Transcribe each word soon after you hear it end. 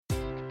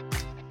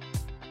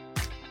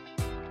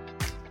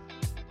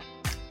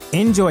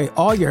Enjoy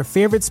all your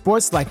favorite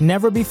sports like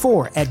never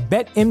before at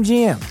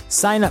BetMGM.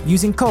 Sign up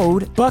using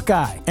code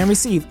Buckeye and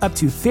receive up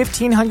to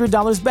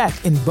 $1,500 back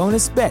in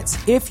bonus bets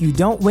if you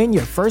don't win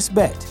your first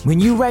bet. When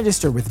you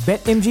register with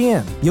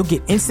BetMGM, you'll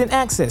get instant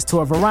access to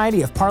a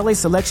variety of parlay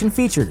selection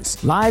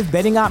features, live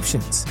betting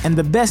options, and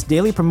the best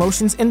daily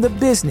promotions in the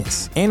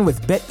business. And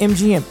with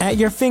BetMGM at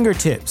your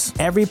fingertips,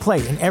 every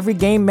play and every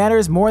game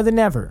matters more than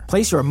ever.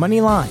 Place your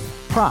money line,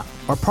 prop,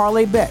 or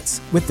parlay bets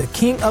with the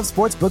king of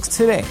sportsbooks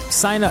today.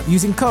 Sign up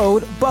using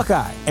code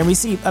Buckeye and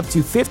receive up to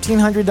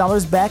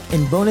 $1,500 back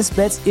in bonus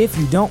bets if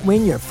you don't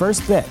win your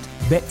first bet.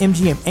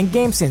 BetMGM and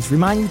GameSense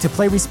remind you to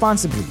play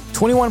responsibly.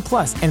 21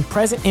 plus and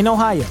present in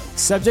Ohio,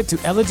 subject to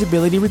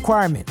eligibility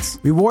requirements.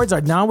 Rewards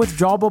are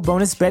non-withdrawable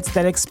bonus bets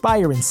that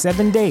expire in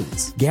 7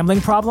 days. Gambling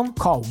problem?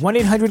 Call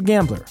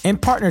 1-800-GAMBLER. In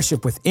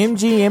partnership with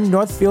MGM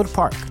Northfield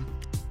Park.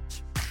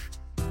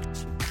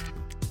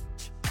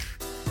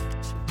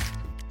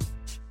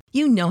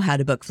 You know how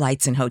to book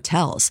flights and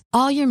hotels.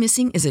 All you're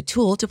missing is a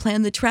tool to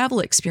plan the travel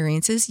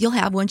experiences you'll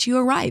have once you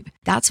arrive.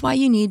 That's why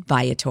you need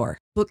Viator.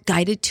 Book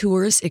guided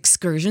tours,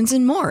 excursions,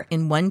 and more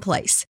in one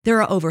place. There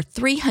are over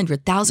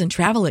 300,000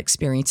 travel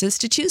experiences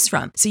to choose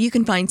from, so you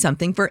can find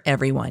something for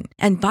everyone.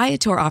 And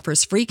Viator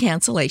offers free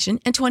cancellation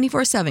and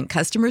 24/7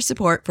 customer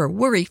support for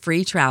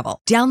worry-free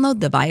travel.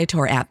 Download the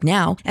Viator app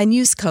now and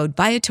use code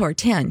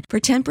Viator10 for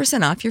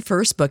 10% off your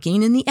first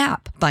booking in the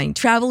app. Find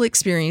travel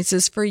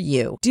experiences for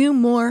you. Do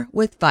more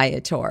with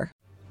Viator.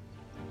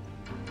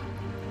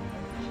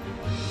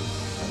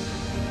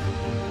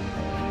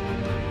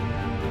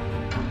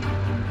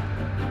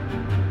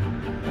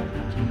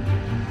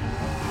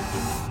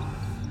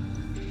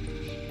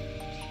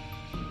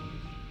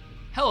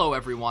 Hello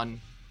everyone,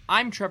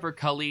 I'm Trevor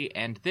Cully,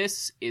 and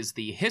this is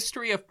the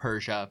History of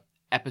Persia,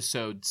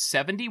 episode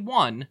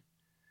 71,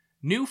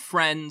 New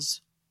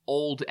Friends,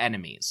 Old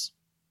Enemies.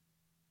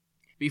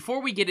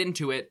 Before we get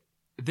into it,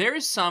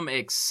 there's some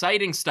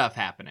exciting stuff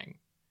happening.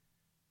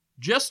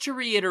 Just to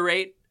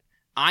reiterate,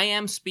 I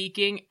am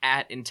speaking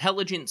at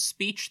Intelligent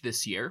Speech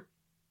this year.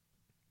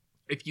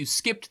 If you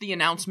skipped the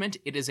announcement,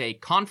 it is a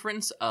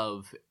conference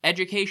of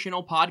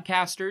educational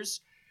podcasters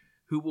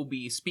who will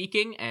be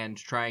speaking and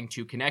trying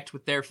to connect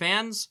with their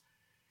fans.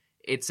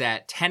 It's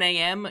at 10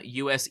 a.m.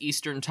 U.S.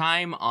 Eastern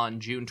Time on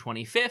June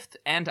 25th,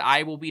 and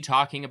I will be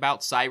talking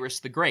about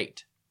Cyrus the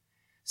Great.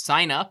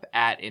 Sign up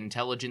at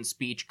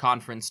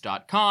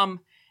intelligentspeechconference.com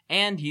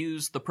and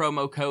use the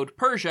promo code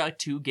PERSIA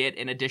to get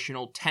an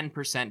additional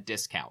 10%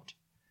 discount.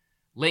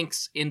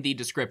 Links in the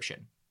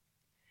description.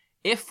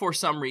 If for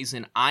some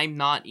reason I'm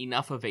not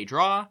enough of a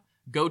draw,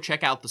 go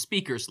check out the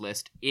speakers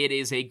list. It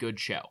is a good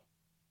show.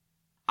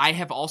 I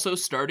have also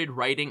started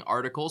writing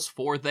articles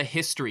for the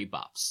history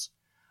buffs.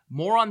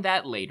 More on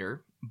that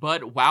later,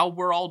 but while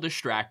we're all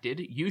distracted,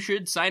 you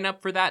should sign up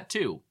for that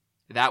too.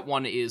 That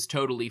one is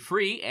totally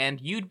free,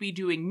 and you'd be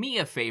doing me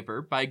a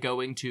favor by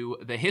going to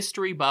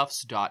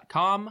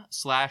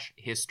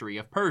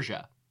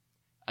thehistorybuffs.com/historyofpersia.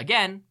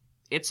 Again,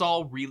 it's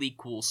all really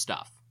cool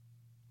stuff.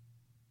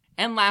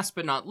 And last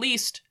but not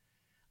least,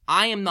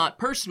 I am not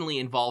personally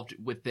involved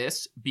with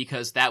this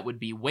because that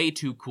would be way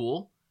too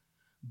cool,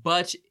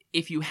 but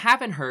if you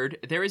haven't heard,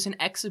 there is an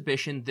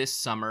exhibition this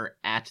summer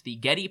at the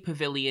Getty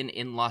Pavilion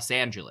in Los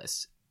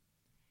Angeles.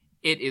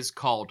 It is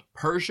called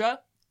Persia,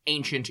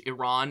 Ancient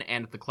Iran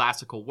and the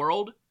Classical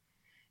World,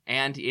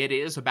 and it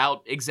is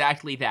about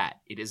exactly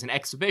that. It is an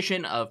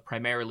exhibition of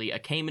primarily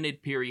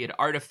Achaemenid period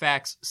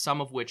artifacts,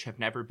 some of which have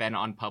never been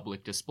on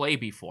public display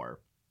before.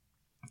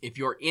 If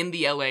you're in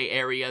the LA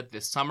area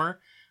this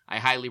summer, I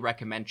highly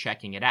recommend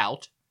checking it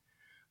out.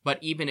 But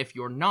even if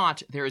you're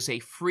not, there is a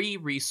free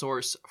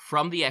resource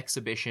from the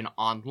exhibition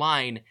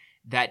online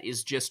that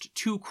is just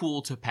too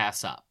cool to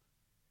pass up.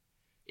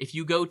 If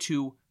you go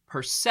to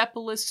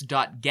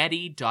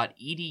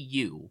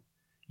persepolis.getty.edu,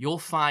 you'll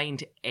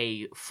find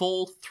a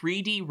full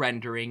 3D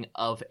rendering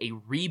of a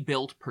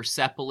rebuilt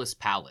Persepolis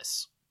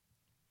Palace.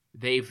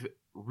 They've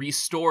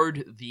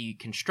restored the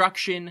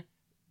construction,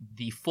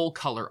 the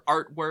full-color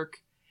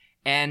artwork,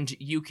 and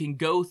you can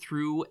go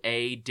through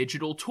a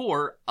digital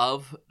tour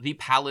of the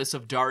Palace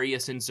of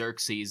Darius and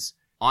Xerxes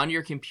on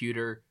your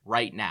computer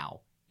right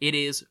now. It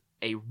is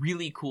a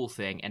really cool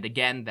thing, and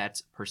again,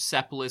 that's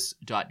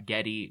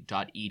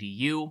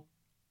persepolis.getty.edu.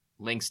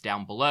 Links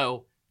down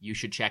below. You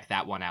should check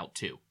that one out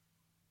too.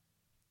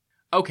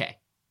 Okay.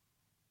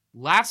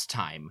 Last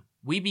time,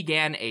 we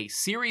began a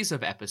series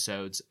of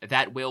episodes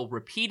that will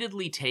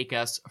repeatedly take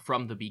us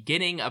from the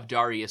beginning of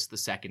Darius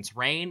II's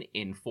reign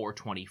in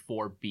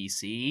 424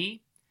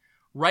 BCE,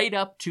 right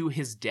up to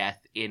his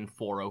death in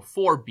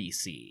 404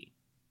 BCE.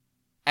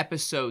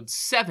 Episode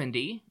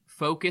 70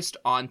 focused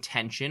on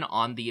tension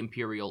on the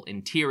imperial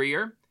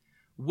interior,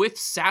 with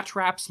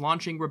satraps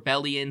launching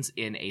rebellions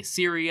in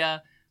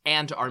Assyria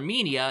and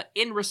Armenia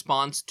in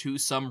response to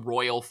some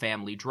royal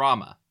family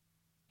drama.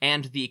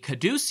 And the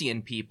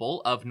Caducean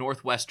people of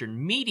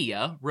northwestern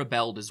Media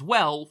rebelled as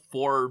well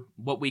for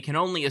what we can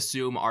only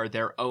assume are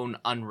their own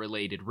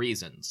unrelated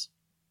reasons.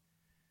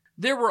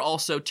 There were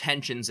also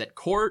tensions at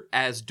court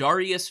as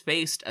Darius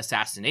faced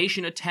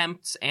assassination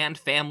attempts and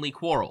family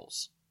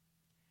quarrels.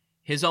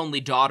 His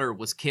only daughter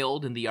was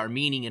killed in the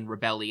Armenian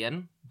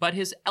rebellion, but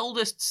his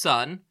eldest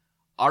son,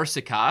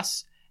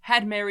 Arsakas,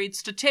 had married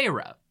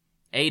Statera,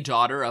 a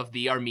daughter of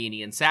the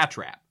Armenian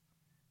satrap.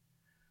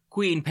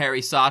 Queen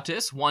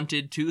Parysatis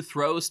wanted to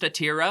throw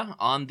Statera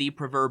on the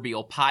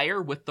proverbial pyre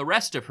with the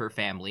rest of her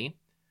family,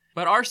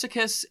 but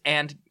Arsakas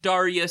and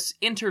Darius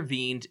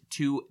intervened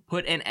to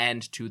put an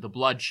end to the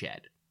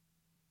bloodshed.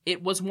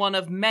 It was one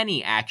of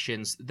many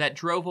actions that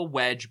drove a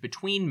wedge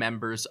between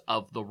members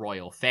of the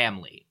royal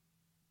family.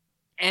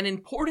 An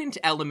important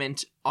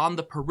element on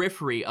the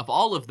periphery of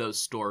all of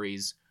those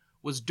stories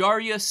was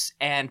Darius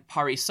and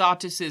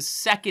Parysatis'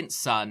 second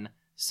son,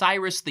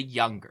 Cyrus the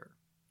Younger,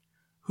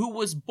 who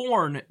was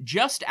born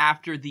just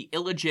after the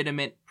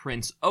illegitimate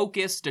Prince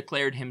Ochus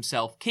declared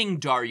himself King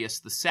Darius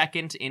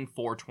II in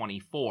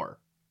 424.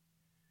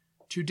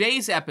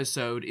 Today's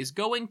episode is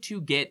going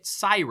to get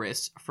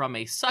Cyrus from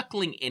a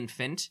suckling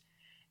infant,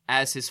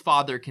 as his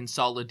father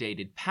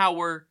consolidated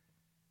power,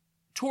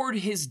 toward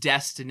his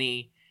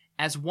destiny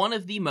as one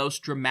of the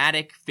most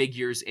dramatic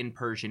figures in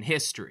Persian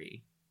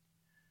history.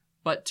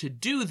 But to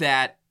do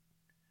that,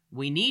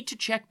 we need to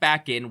check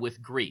back in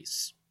with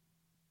Greece.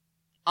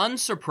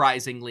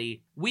 Unsurprisingly,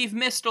 we've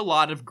missed a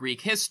lot of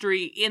Greek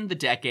history in the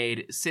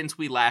decade since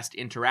we last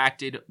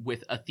interacted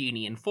with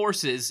Athenian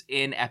forces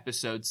in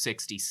episode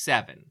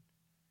 67.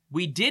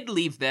 We did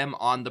leave them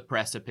on the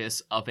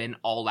precipice of an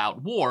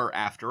all-out war,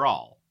 after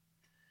all.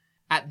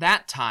 At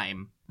that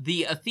time,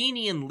 the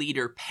Athenian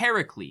leader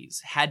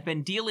Pericles had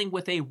been dealing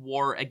with a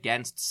war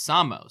against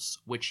Samos,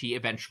 which he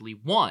eventually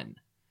won.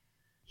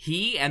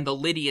 He and the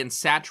Lydian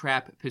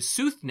satrap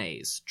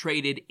Pissuthnes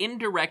traded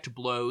indirect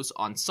blows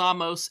on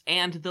Samos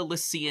and the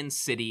Lycian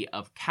city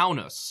of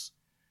Kaunos.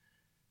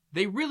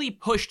 They really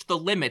pushed the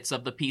limits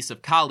of the Peace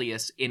of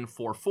Callias in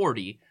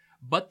 440,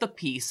 but the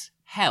peace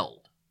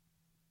held.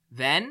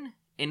 Then,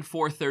 in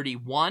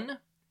 431,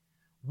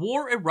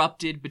 war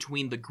erupted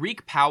between the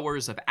Greek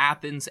powers of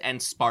Athens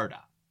and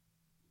Sparta.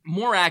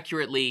 More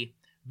accurately,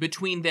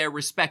 between their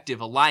respective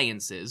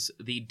alliances,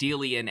 the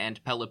Delian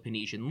and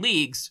Peloponnesian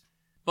leagues,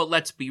 but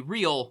let's be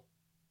real,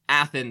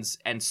 Athens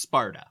and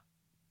Sparta.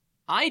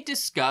 I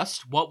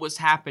discussed what was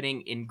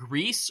happening in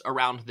Greece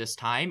around this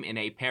time in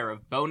a pair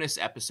of bonus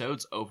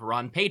episodes over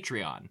on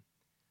Patreon.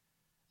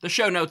 The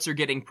show notes are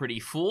getting pretty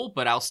full,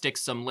 but I'll stick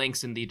some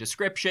links in the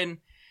description,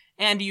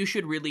 and you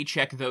should really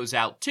check those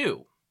out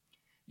too.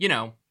 You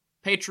know,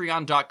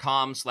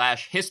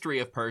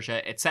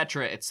 patreon.com/historyofpersia,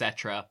 etc.,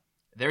 etc.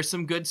 There's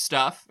some good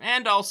stuff,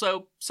 and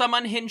also some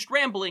unhinged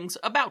ramblings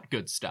about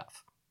good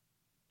stuff.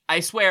 I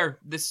swear,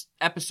 this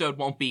episode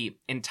won't be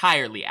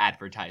entirely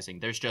advertising.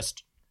 There's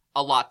just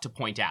a lot to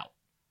point out.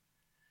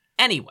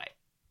 Anyway,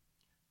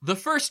 the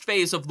first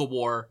phase of the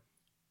war,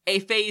 a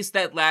phase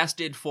that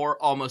lasted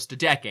for almost a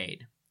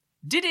decade,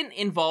 didn't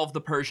involve the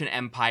Persian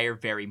Empire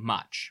very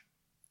much.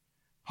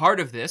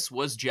 Part of this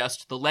was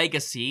just the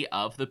legacy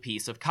of the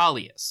Peace of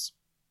Callias.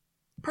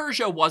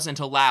 Persia wasn't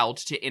allowed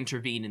to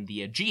intervene in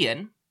the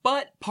Aegean,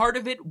 but part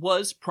of it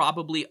was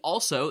probably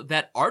also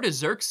that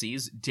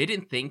Artaxerxes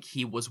didn't think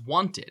he was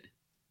wanted.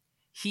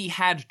 He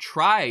had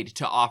tried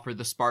to offer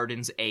the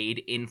Spartans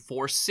aid in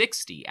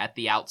 460 at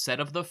the outset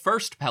of the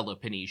First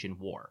Peloponnesian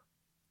War,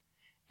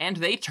 and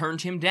they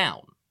turned him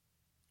down.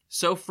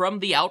 So from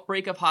the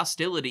outbreak of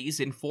hostilities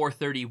in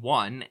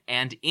 431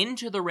 and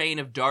into the reign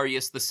of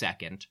Darius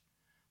II,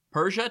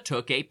 Persia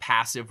took a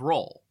passive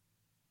role.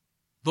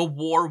 The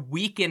war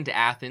weakened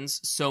Athens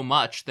so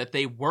much that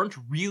they weren't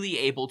really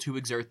able to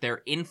exert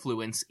their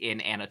influence in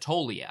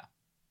Anatolia.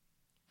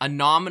 A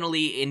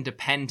nominally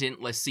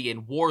independent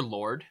Lycian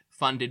warlord,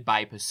 funded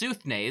by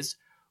Pissuthnes,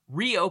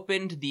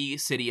 reopened the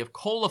city of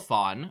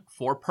Colophon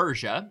for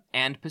Persia,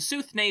 and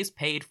Pissuthnes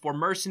paid for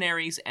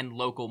mercenaries and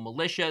local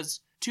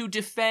militias to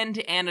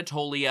defend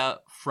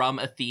Anatolia from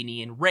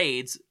Athenian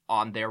raids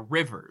on their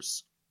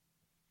rivers.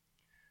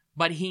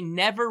 But he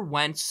never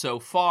went so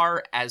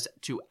far as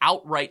to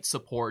outright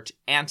support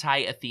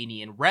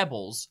anti-Athenian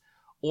rebels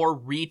or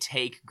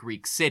retake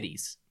Greek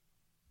cities.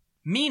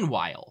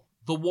 Meanwhile,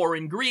 the war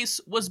in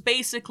Greece was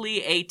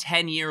basically a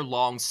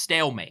 10-year-long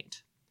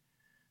stalemate.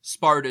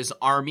 Sparta's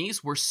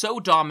armies were so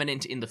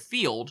dominant in the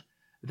field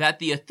that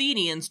the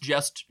Athenians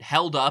just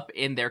held up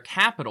in their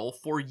capital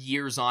for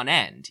years on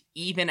end,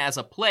 even as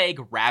a plague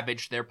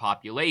ravaged their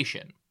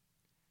population.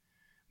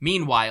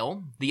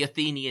 Meanwhile, the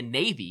Athenian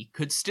navy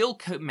could still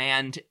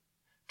command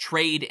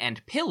trade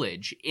and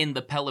pillage in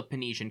the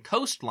Peloponnesian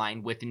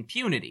coastline with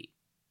impunity.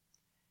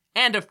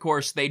 And of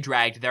course, they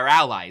dragged their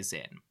allies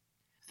in.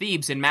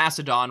 Thebes and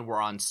Macedon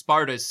were on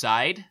Sparta's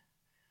side,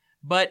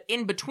 but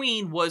in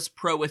between was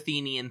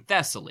pro-Athenian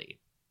Thessaly.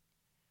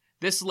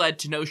 This led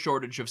to no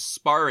shortage of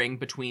sparring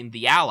between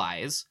the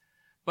allies,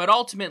 but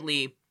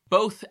ultimately,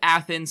 both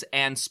Athens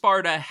and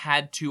Sparta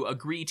had to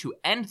agree to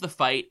end the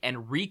fight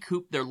and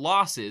recoup their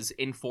losses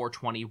in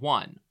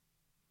 421.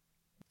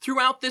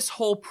 Throughout this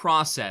whole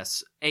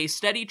process, a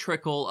steady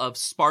trickle of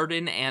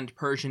Spartan and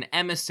Persian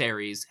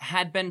emissaries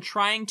had been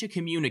trying to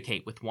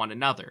communicate with one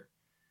another.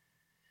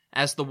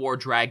 As the war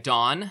dragged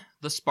on,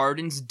 the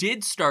Spartans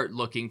did start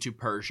looking to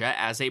Persia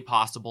as a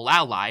possible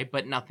ally,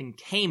 but nothing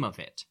came of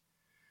it,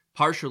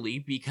 partially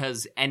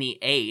because any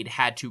aid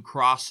had to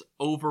cross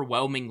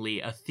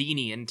overwhelmingly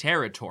Athenian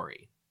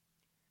territory.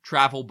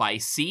 Travel by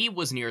sea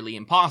was nearly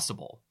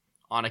impossible,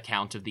 on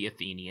account of the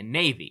Athenian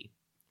navy.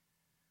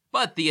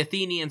 But the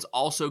Athenians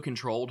also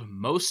controlled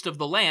most of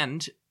the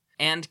land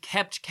and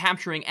kept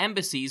capturing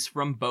embassies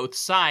from both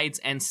sides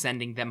and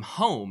sending them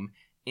home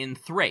in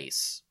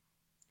Thrace.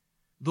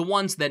 The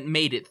ones that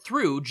made it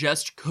through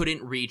just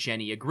couldn't reach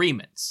any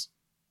agreements.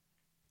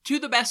 To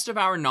the best of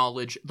our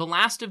knowledge, the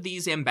last of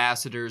these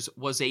ambassadors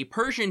was a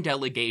Persian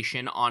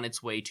delegation on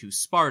its way to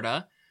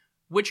Sparta,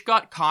 which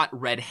got caught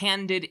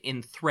red-handed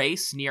in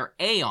Thrace near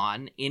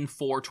Eion in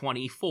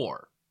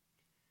 424.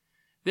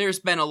 There's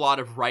been a lot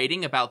of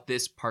writing about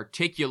this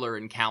particular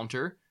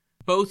encounter,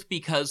 both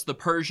because the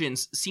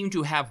Persians seem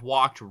to have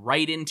walked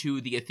right into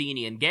the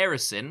Athenian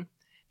garrison,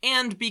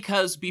 and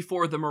because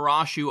before the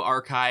Murashu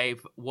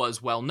archive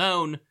was well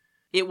known,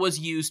 it was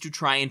used to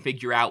try and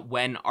figure out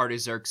when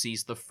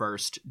Artaxerxes I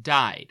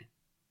died.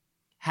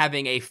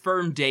 Having a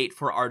firm date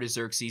for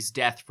Artaxerxes'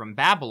 death from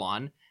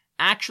Babylon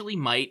actually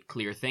might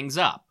clear things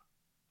up.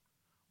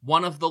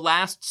 One of the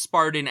last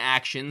Spartan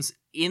actions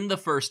in the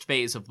first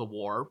phase of the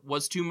war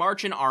was to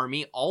march an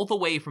army all the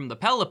way from the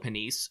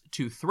Peloponnese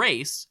to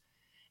Thrace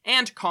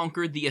and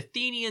conquer the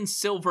Athenian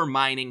silver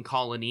mining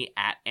colony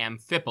at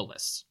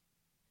Amphipolis.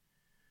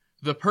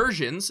 The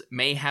Persians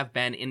may have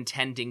been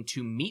intending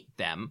to meet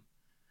them,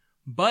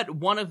 but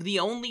one of the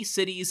only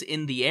cities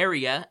in the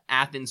area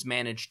Athens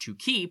managed to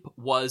keep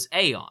was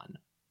Eion.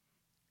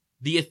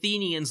 The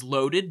Athenians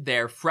loaded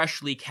their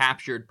freshly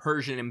captured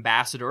Persian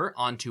ambassador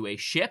onto a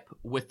ship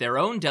with their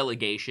own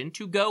delegation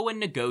to go and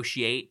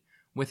negotiate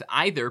with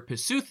either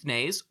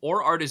Pisuthnes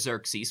or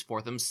Artaxerxes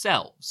for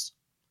themselves.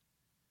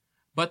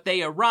 But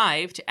they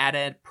arrived at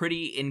a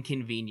pretty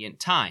inconvenient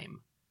time.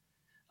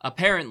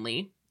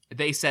 Apparently,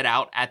 they set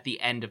out at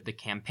the end of the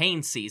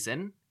campaign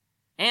season,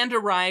 and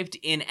arrived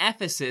in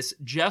Ephesus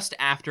just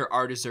after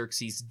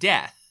Artaxerxes'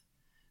 death,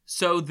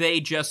 so they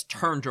just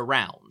turned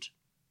around.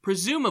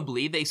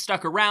 Presumably, they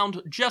stuck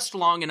around just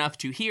long enough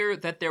to hear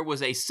that there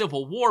was a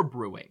civil war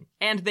brewing,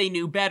 and they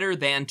knew better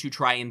than to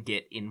try and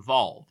get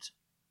involved.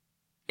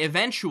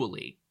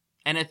 Eventually,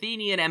 an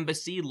Athenian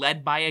embassy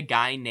led by a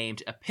guy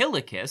named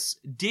Epilacus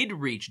did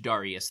reach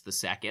Darius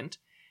II.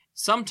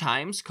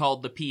 Sometimes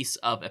called the Peace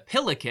of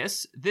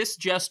Epilacus, this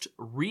just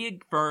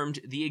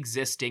reaffirmed the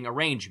existing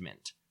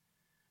arrangement.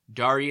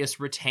 Darius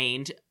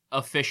retained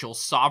official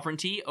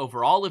sovereignty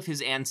over all of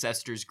his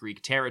ancestors'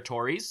 Greek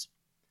territories,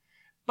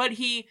 but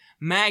he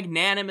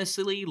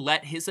magnanimously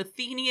let his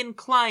Athenian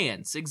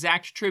clients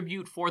exact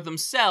tribute for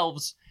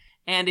themselves,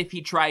 and if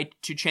he tried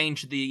to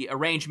change the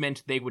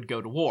arrangement, they would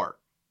go to war.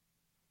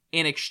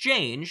 In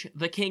exchange,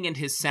 the king and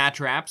his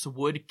satraps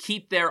would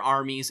keep their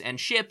armies and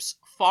ships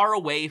far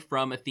away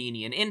from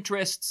Athenian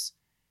interests,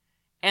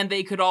 and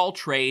they could all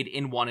trade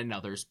in one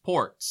another's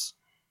ports.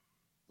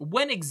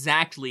 When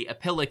exactly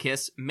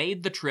Epilacus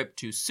made the trip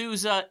to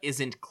Susa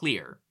isn't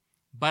clear,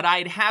 but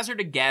I'd hazard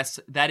a guess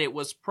that it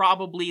was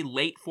probably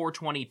late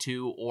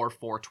 422 or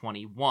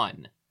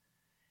 421.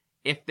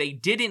 If they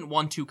didn't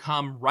want to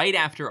come right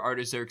after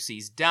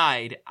Artaxerxes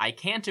died, I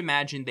can't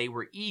imagine they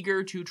were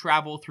eager to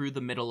travel through the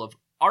middle of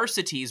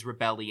Arsaces'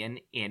 rebellion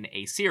in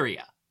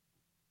Assyria.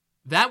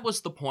 That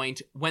was the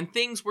point when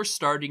things were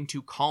starting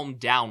to calm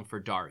down for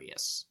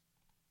Darius.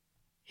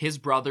 His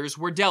brothers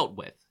were dealt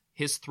with,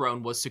 his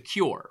throne was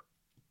secure.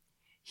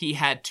 He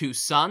had 2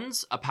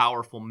 sons, a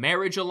powerful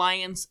marriage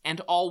alliance, and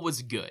all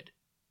was good.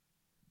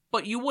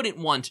 But you wouldn't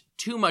want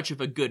too much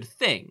of a good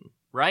thing,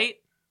 right?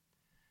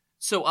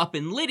 So up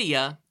in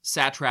Lydia,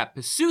 satrap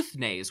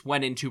Pisuthnes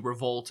went into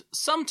revolt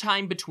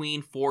sometime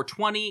between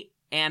 420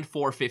 and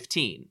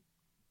 415.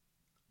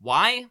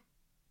 Why?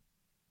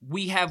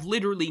 We have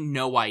literally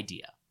no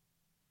idea.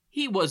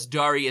 He was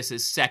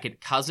Darius' second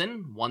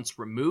cousin, once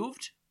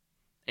removed,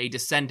 a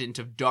descendant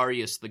of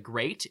Darius the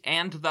Great,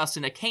 and thus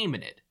an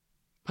Achaemenid.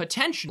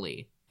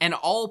 Potentially, an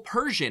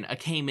all-Persian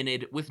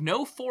Achaemenid with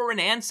no foreign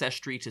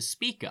ancestry to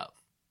speak of.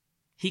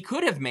 He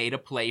could have made a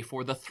play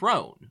for the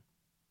throne.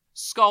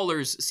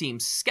 Scholars seem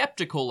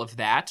skeptical of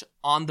that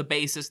on the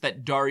basis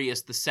that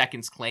Darius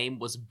II's claim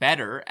was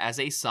better as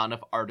a son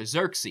of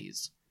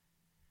Artaxerxes.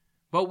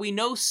 But we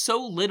know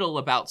so little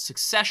about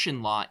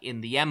succession law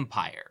in the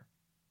empire.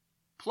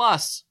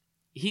 Plus,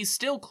 he's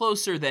still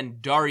closer than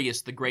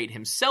Darius the Great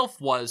himself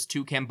was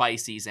to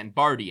Cambyses and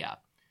Bardia,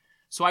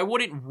 so I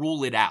wouldn't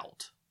rule it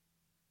out.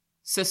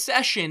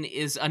 Secession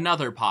is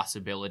another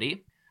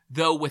possibility,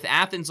 though with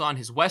Athens on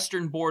his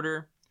western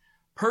border,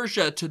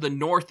 Persia to the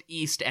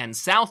northeast and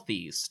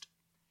southeast,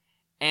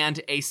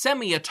 and a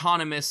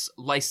semi-autonomous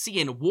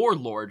Lycian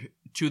warlord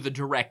to the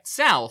direct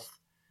south,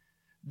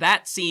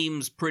 that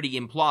seems pretty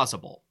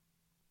implausible.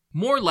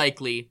 More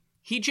likely,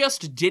 He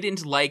just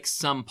didn't like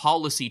some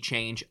policy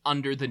change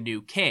under the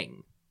new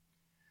king.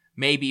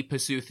 Maybe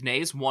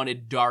Passuthnes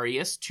wanted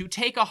Darius to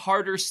take a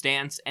harder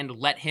stance and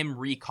let him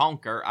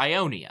reconquer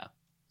Ionia.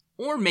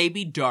 Or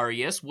maybe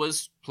Darius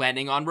was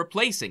planning on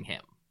replacing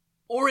him,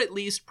 or at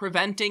least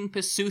preventing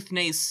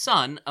Passuthnes'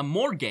 son,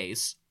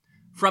 Amorges,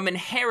 from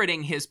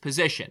inheriting his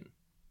position.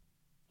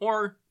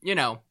 Or,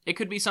 it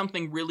could be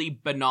something really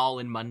banal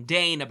and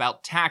mundane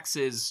about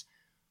taxes,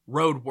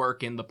 road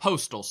work, and the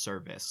postal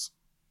service.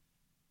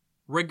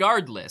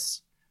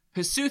 Regardless,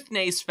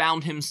 Passuthnes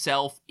found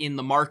himself in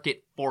the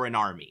market for an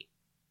army.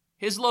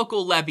 His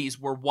local levies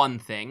were one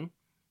thing,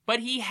 but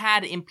he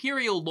had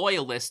imperial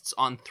loyalists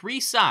on 3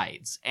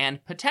 sides,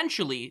 and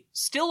potentially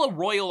still a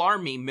royal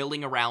army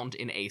milling around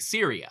in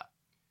Assyria.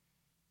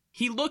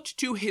 He looked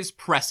to his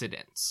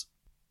precedents.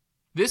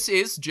 This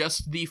is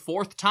just the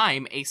 4th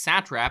time a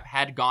satrap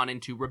had gone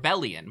into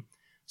rebellion,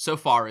 so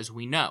far as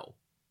we know.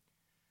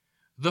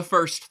 The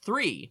first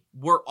 3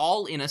 were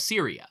all in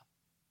Assyria.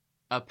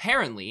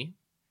 Apparently,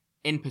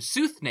 in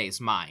Passuthnes'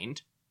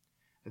 mind,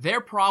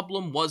 their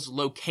problem was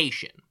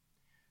location,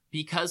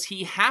 because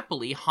he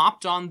happily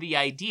hopped on the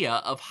idea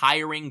of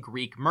hiring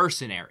Greek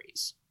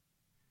mercenaries.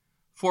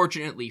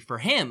 Fortunately for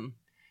him,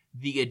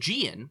 the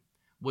Aegean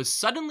was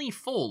suddenly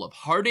full of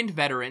hardened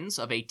veterans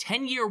of a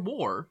 10-year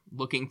war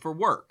looking for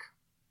work.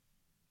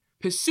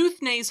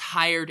 Passuthnes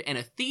hired an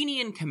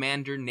Athenian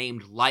commander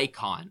named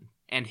Lycon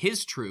and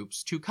his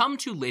troops to come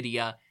to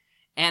Lydia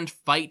and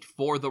fight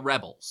for the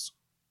rebels.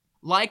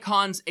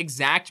 Lycon's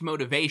exact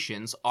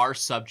motivations are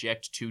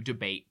subject to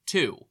debate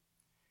too.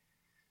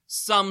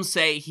 Some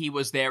say he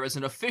was there as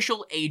an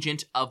official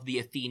agent of the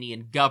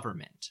Athenian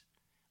government.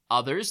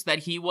 Others that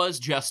he was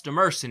just a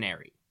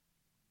mercenary.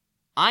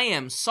 I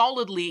am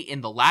solidly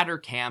in the latter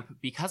camp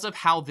because of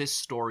how this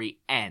story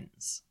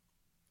ends.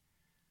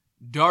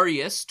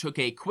 Darius took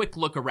a quick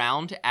look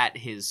around at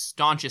his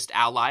staunchest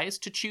allies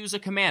to choose a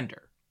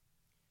commander.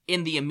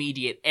 In the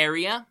immediate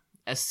area,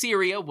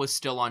 Assyria was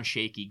still on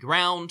shaky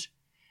ground,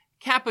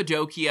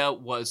 Cappadocia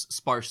was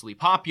sparsely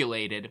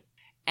populated,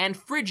 and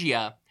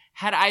Phrygia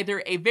had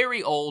either a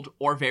very old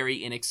or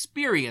very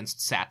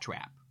inexperienced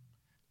satrap.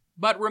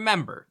 But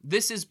remember,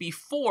 this is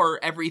before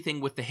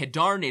everything with the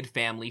Hydarnid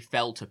family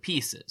fell to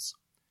pieces.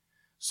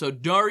 So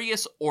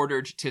Darius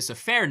ordered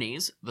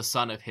Tissaphernes, the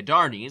son of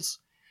Hydarnes,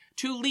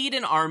 to lead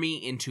an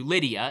army into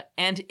Lydia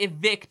and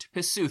evict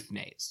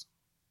Passuthnes.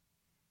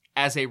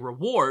 As a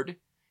reward,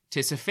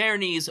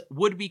 Tissaphernes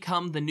would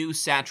become the new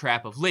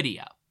satrap of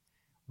Lydia,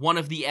 one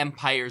of the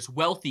empire's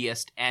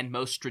wealthiest and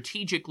most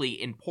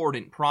strategically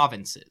important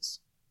provinces.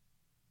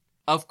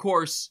 Of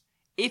course,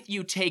 if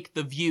you take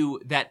the view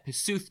that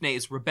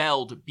Passuthnes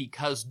rebelled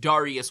because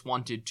Darius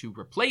wanted to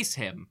replace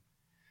him,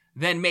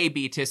 then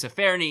maybe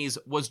Tissaphernes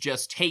was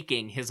just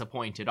taking his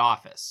appointed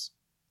office.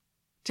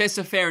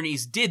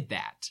 Tissaphernes did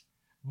that,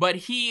 but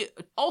he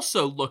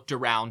also looked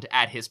around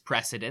at his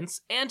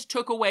precedents and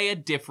took away a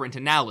different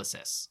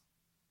analysis.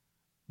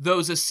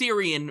 Those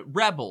Assyrian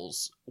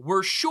rebels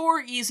were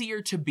sure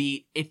easier to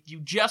beat if you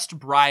just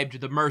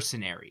bribed the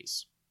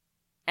mercenaries.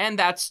 And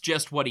that's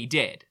just what he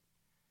did.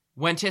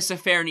 When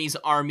Tissaphernes'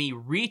 army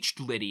reached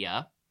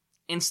Lydia,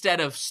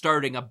 instead of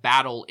starting a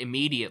battle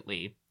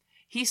immediately,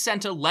 he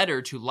sent a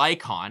letter to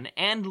Lycon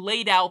and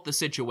laid out the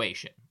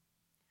situation.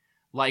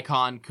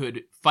 Lycon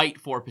could fight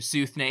for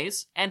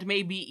Passuthnes and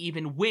maybe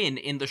even win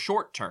in the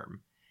short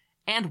term,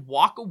 and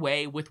walk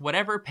away with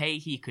whatever pay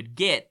he could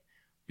get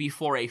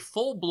before a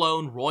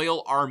full-blown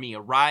royal army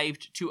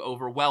arrived to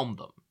overwhelm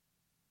them.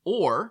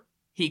 Or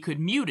he could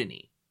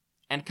mutiny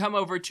and come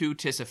over to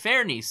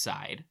Tissaphernes'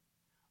 side,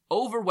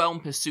 overwhelm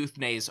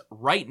Passuthnes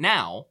right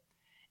now,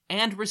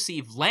 and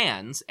receive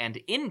lands and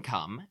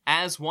income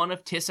as one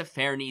of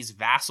Tissaphernes'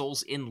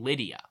 vassals in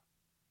Lydia.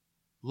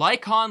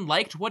 Lycon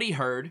liked what he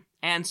heard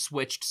and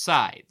switched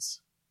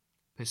sides.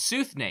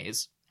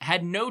 Passuthnes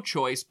had no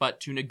choice but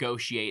to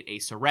negotiate a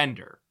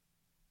surrender.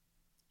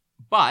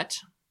 But,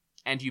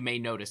 and you may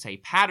notice a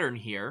pattern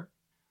here,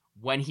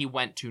 when he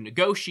went to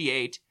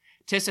negotiate,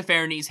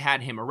 Tissaphernes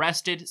had him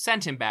arrested,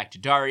 sent him back to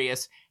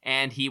Darius,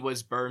 and he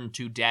was burned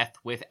to death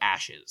with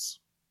ashes.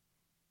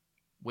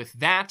 With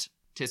that,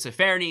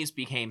 Tissaphernes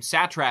became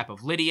satrap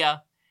of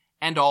Lydia,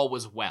 and all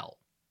was well.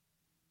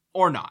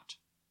 Or not.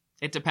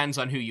 It depends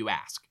on who you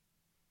ask.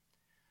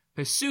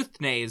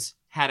 Passuthnes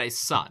had a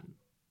son,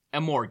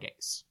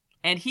 Amorges,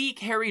 and he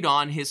carried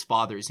on his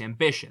father's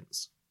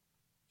ambitions.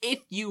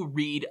 If you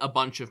read a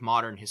bunch of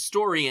modern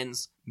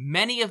historians,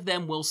 many of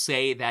them will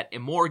say that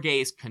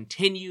Amorges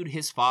continued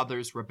his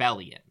father's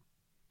rebellion.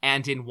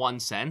 And in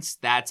one sense,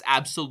 that's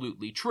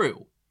absolutely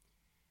true.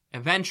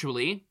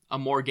 Eventually,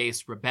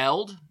 Amorges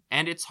rebelled,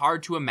 and it's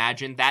hard to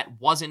imagine that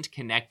wasn't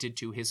connected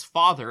to his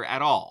father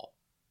at all.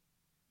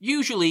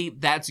 Usually,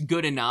 that's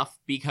good enough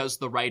because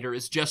the writer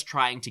is just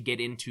trying to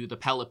get into the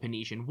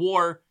Peloponnesian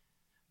War,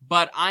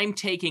 but I'm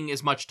taking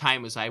as much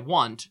time as I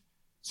want,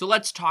 so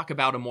let's talk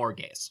about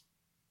Amorges.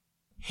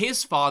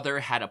 His father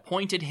had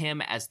appointed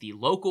him as the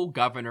local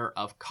governor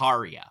of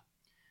Caria,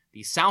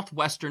 the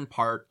southwestern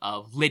part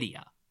of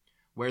Lydia,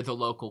 where the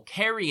local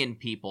Carian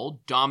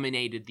people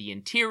dominated the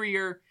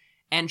interior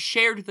and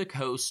shared the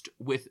coast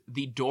with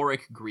the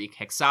Doric Greek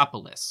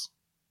Hexapolis.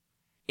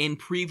 In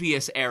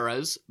previous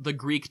eras, the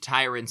Greek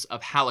tyrants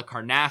of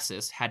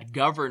Halicarnassus had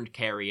governed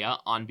Caria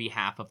on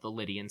behalf of the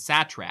Lydian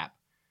satrap.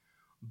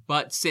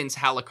 But since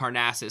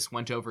Halicarnassus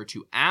went over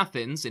to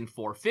Athens in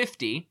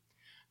 450,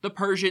 the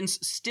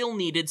Persians still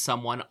needed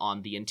someone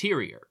on the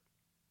interior.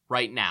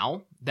 Right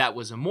now, that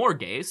was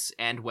Amorges,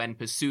 and when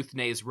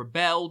Pissuthnes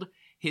rebelled,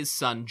 his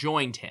son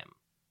joined him.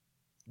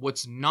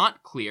 What's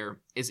not clear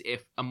is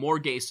if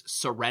Amorges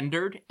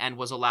surrendered and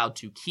was allowed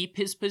to keep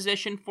his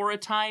position for a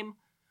time,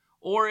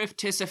 or if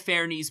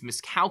Tissaphernes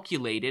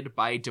miscalculated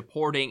by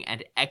deporting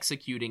and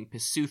executing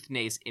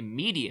Pissuthnes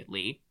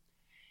immediately,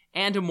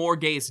 and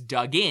Amorges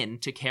dug in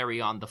to carry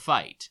on the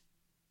fight.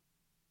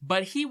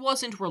 But he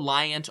wasn't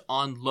reliant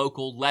on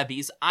local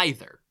levies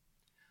either.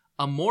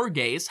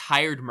 Amorges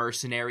hired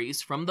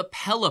mercenaries from the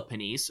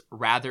Peloponnese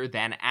rather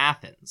than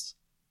Athens.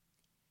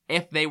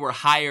 If they were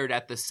hired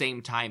at the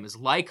same time as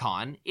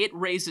Lycon, it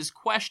raises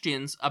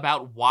questions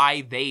about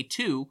why they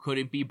too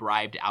couldn't be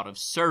bribed out of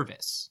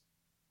service.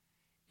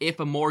 If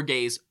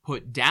Amorges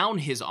put down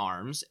his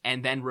arms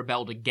and then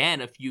rebelled again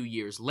a few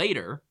years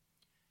later,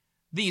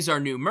 these are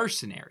new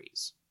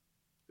mercenaries.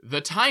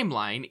 The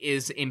timeline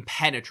is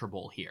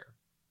impenetrable here.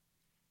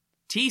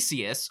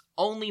 Ctesias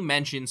only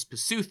mentions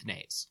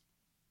Pissuthnes,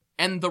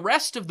 and the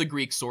rest of the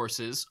Greek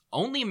sources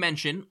only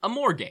mention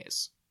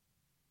Amorges.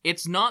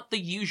 It's not the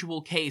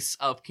usual case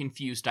of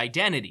confused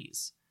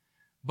identities,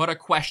 but a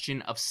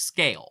question of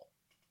scale.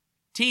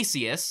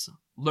 Ctesias,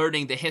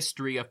 learning the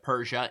history of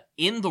Persia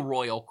in the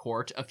royal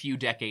court a few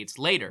decades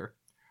later,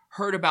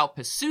 heard about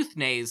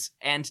Pissuthnes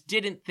and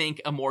didn't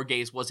think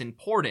Amorges was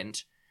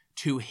important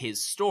to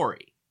his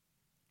story.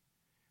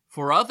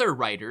 For other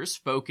writers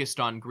focused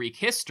on Greek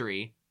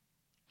history,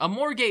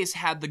 Amorges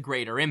had the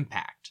greater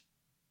impact.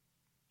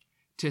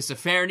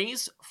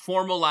 Tissaphernes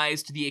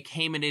formalized the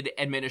Achaemenid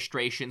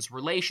administration's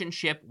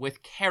relationship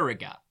with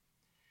Carriga,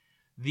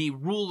 the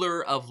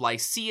ruler of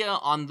Lycia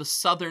on the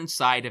southern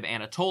side of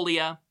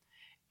Anatolia,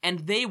 and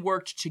they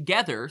worked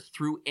together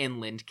through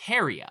inland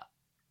Caria.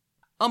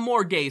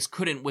 Amorges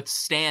couldn't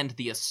withstand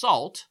the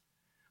assault,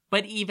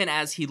 but even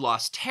as he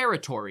lost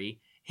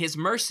territory, his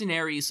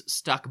mercenaries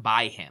stuck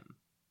by him.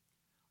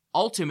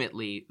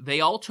 Ultimately,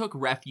 they all took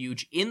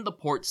refuge in the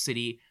port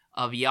city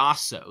of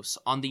Iassos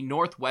on the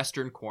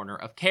northwestern corner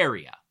of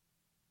Caria.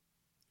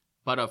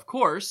 But of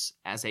course,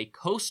 as a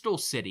coastal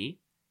city,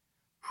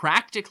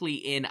 practically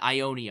in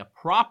Ionia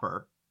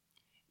proper,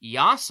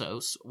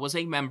 Iassos was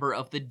a member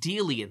of the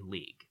Delian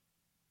League.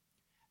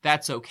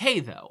 That's okay,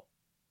 though,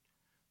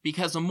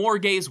 because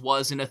Amorges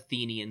was an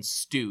Athenian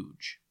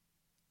stooge.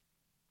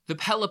 The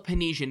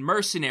Peloponnesian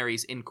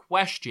mercenaries in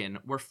question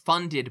were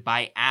funded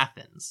by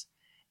Athens,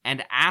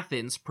 and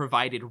Athens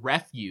provided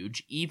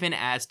refuge even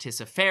as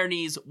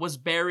Tissaphernes was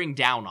bearing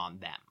down on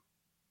them.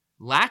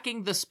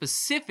 Lacking the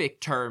specific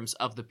terms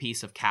of the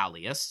Peace of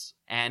Callias,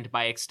 and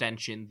by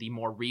extension the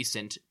more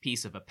recent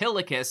Peace of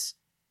Apillicus,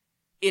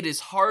 it is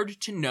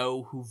hard to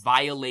know who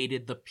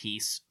violated the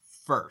peace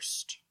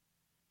first.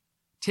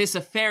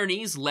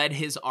 Tissaphernes led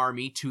his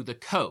army to the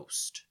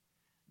coast,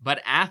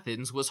 but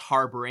Athens was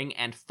harboring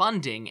and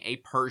funding a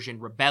Persian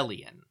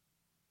rebellion.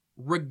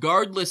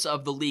 Regardless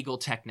of the legal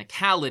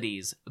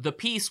technicalities, the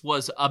peace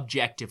was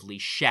objectively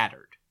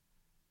shattered.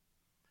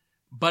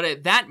 But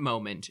at that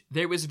moment,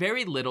 there was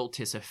very little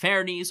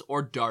Tissaphernes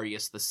or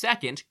Darius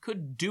II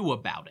could do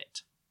about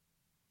it.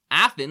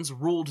 Athens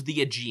ruled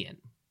the Aegean,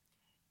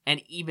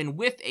 and even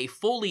with a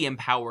fully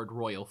empowered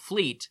royal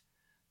fleet,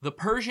 the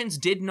Persians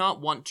did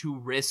not want to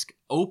risk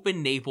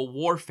open naval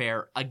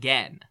warfare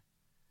again.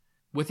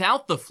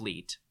 Without the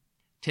fleet,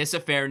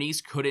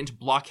 Tissaphernes couldn't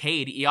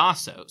blockade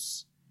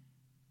Iassos,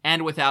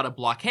 and without a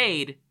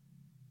blockade,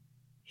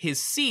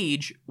 his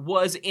siege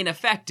was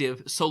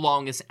ineffective so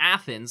long as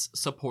Athens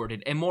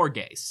supported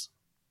Amorges.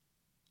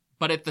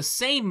 But at the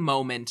same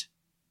moment,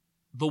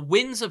 the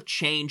winds of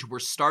change were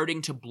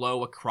starting to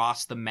blow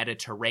across the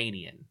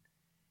Mediterranean,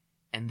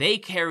 and they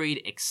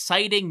carried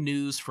exciting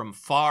news from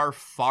far,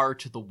 far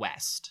to the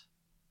west.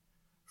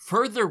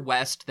 Further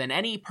west than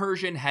any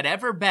Persian had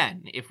ever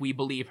been, if we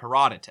believe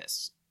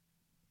Herodotus.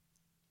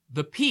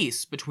 The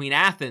peace between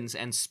Athens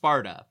and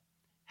Sparta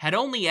had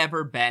only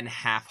ever been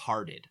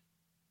half-hearted.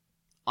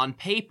 On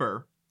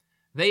paper,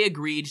 they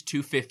agreed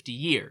to 50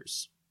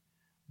 years,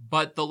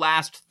 but the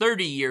last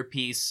 30-year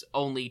peace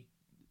only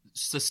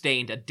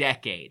sustained a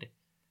decade.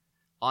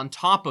 On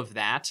top of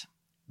that,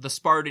 the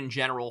Spartan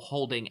general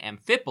holding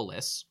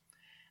Amphipolis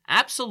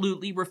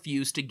absolutely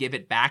refused to give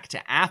it back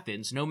to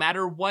Athens no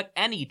matter what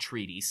any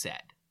treaty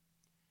said.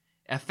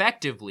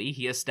 Effectively,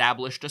 he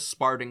established a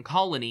Spartan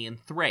colony in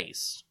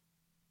Thrace.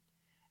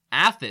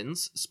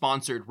 Athens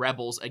sponsored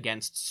rebels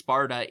against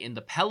Sparta in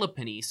the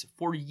Peloponnese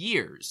for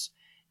years,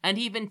 and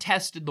even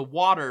tested the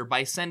water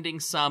by sending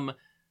some,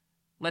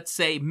 let's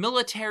say,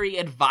 military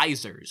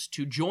advisors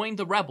to join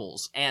the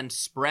rebels and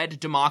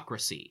spread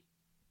democracy.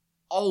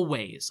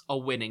 Always a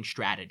winning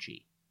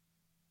strategy.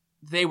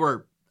 They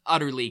were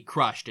utterly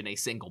crushed in a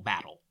single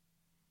battle.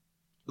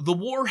 The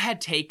war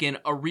had taken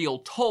a real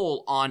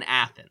toll on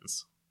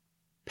Athens.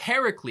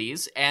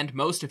 Pericles and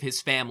most of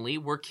his family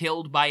were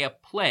killed by a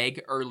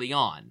plague early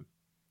on.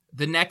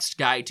 The next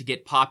guy to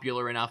get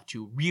popular enough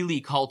to really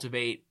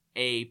cultivate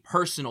a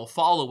personal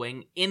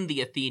following in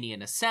the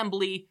Athenian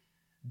assembly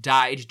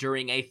died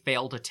during a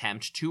failed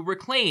attempt to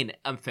reclaim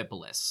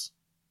Amphipolis.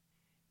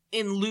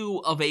 In lieu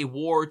of a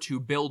war to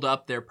build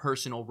up their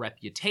personal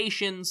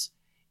reputations,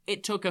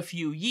 it took a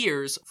few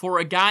years for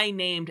a guy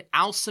named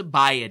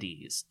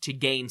Alcibiades to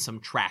gain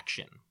some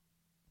traction.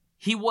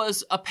 He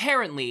was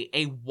apparently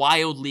a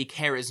wildly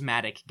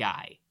charismatic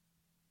guy.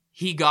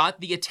 He got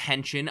the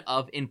attention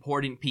of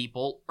important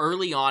people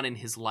early on in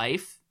his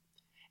life,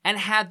 and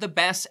had the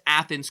best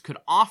Athens could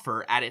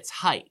offer at its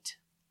height.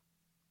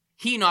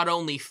 He not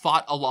only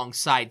fought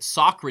alongside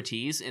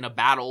Socrates in a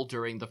battle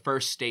during the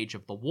first stage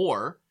of the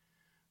war,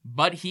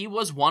 but he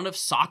was one of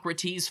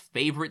Socrates'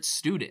 favorite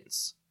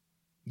students.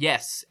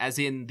 Yes, as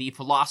in the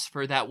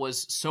philosopher that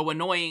was so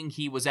annoying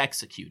he was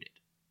executed.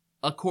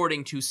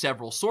 According to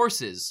several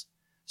sources,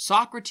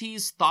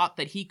 Socrates thought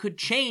that he could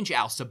change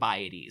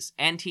Alcibiades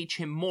and teach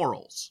him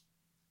morals.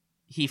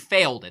 He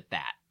failed at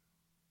that.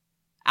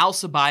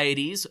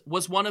 Alcibiades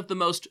was one of the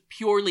most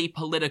purely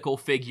political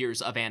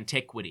figures of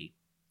antiquity.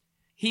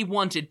 He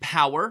wanted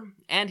power,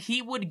 and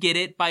he would get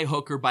it by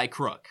hook or by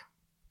crook.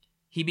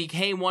 He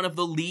became one of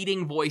the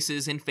leading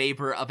voices in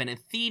favor of an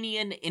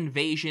Athenian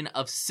invasion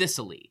of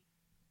Sicily.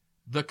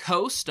 The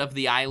coast of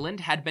the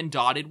island had been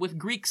dotted with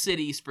Greek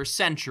cities for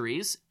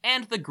centuries,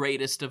 and the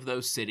greatest of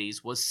those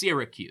cities was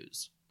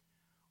Syracuse,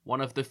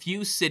 one of the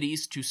few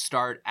cities to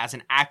start as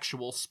an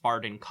actual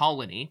Spartan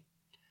colony,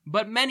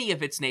 but many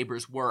of its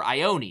neighbors were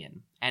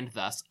Ionian, and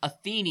thus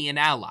Athenian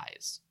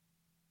allies.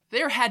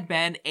 There had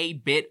been a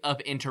bit of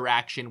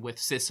interaction with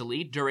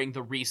Sicily during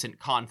the recent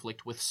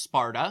conflict with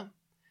Sparta,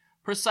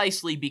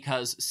 precisely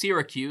because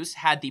Syracuse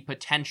had the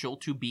potential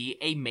to be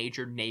a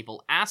major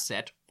naval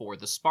asset for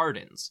the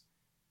Spartans.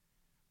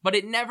 But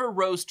it never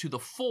rose to the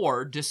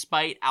fore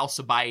despite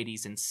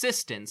Alcibiades'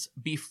 insistence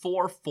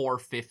before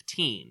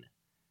 415.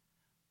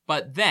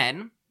 But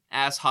then,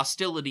 as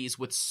hostilities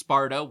with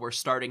Sparta were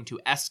starting to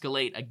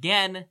escalate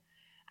again,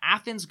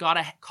 Athens got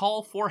a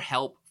call for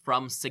help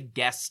from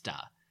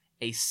Segesta,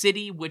 a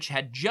city which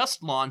had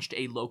just launched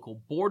a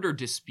local border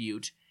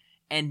dispute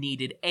and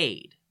needed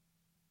aid.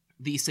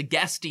 The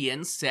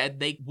Segestians said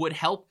they would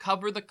help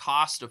cover the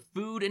cost of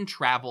food and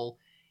travel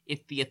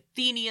if the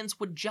Athenians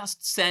would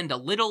just send a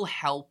little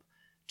help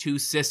to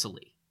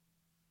Sicily.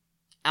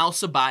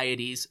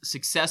 Alcibiades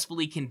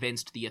successfully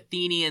convinced the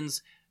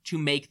Athenians to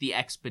make the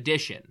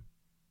expedition,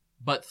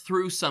 but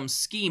through some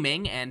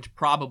scheming and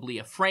probably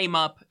a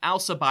frame-up,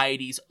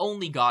 Alcibiades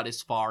only got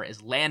as far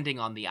as landing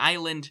on the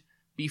island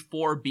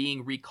before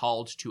being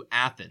recalled to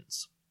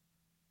Athens.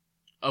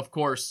 Of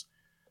course,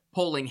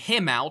 pulling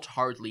him out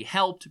hardly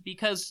helped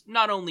because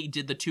not only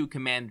did the two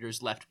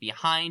commanders left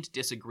behind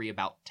disagree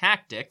about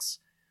tactics,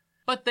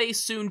 but they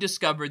soon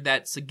discovered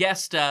that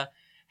Segesta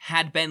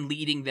had been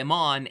leading them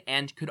on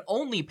and could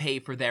only pay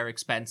for their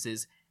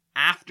expenses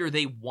after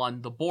they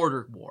won the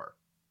border war.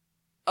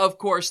 Of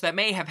course, that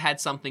may have had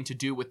something to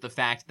do with the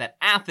fact that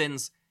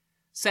Athens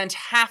sent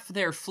half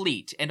their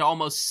fleet and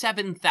almost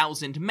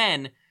 7,000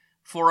 men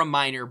for a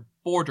minor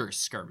border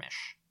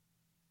skirmish.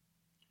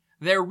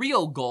 Their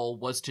real goal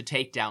was to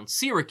take down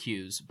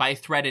Syracuse by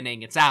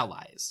threatening its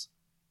allies.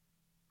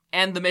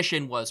 And the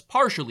mission was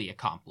partially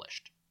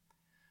accomplished.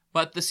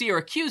 But the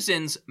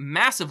Syracusans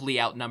massively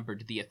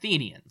outnumbered the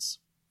Athenians.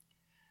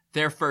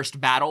 Their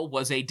first battle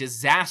was a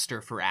disaster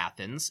for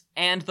Athens,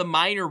 and the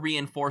minor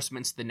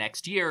reinforcements the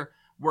next year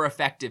were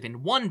effective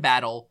in one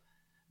battle,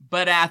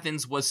 but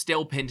Athens was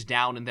still pinned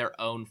down in their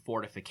own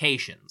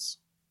fortifications.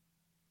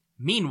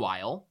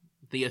 Meanwhile,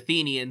 the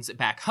Athenians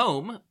back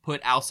home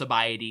put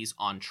Alcibiades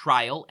on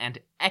trial and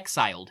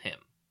exiled him.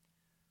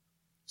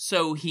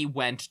 So he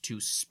went to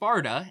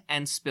Sparta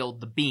and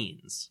spilled the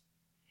beans.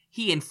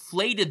 He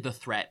inflated the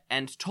threat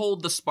and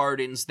told the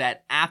Spartans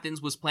that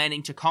Athens was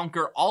planning to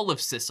conquer all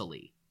of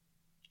Sicily,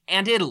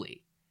 and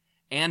Italy,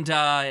 and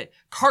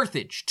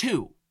Carthage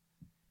too,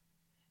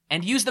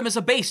 and use them as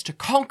a base to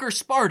conquer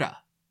Sparta.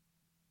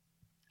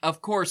 Of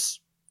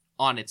course,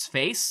 on its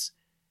face,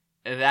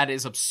 that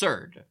is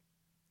absurd.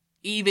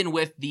 Even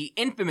with the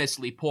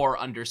infamously poor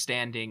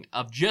understanding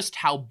of just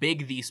how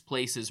big these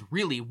places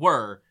really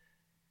were,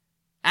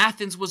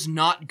 Athens was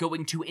not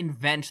going to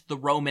invent the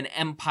Roman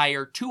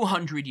Empire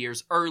 200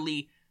 years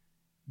early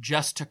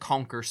just to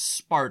conquer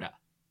Sparta.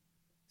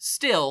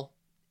 Still,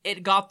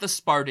 it got the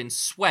Spartans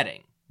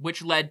sweating,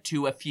 which led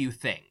to a few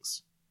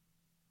things.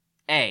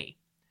 A.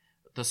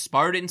 The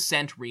Spartans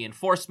sent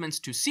reinforcements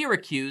to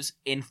Syracuse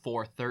in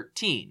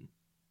 413.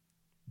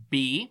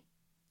 B.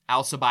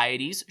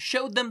 Alcibiades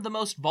showed them the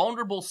most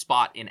vulnerable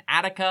spot in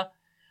Attica,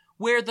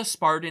 where the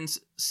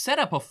Spartans set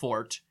up a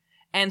fort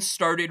and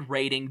started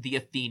raiding the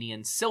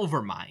Athenian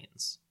silver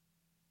mines.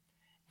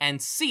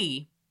 And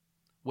C,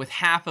 with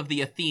half of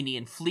the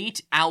Athenian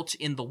fleet out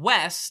in the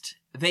west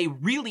they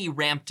really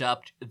ramped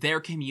up their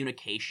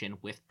communication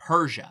with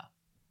Persia.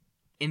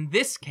 In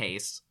this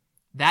case,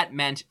 that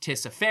meant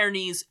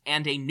Tissaphernes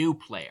and a new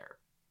player,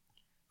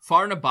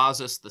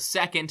 Pharnabazus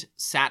II,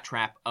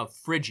 satrap of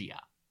Phrygia.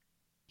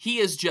 He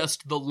is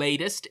just the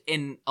latest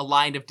in a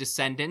line of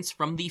descendants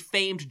from the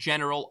famed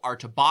general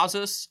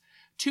Artabazus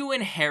to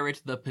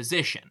inherit the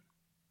position.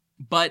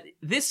 But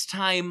this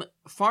time,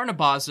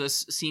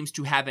 Pharnabazus seems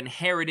to have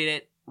inherited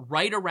it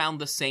right around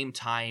the same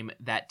time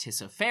that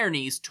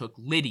Tissaphernes took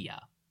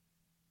Lydia.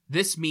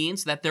 This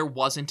means that there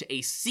wasn't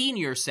a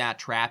senior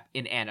satrap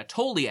in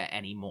Anatolia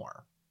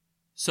anymore.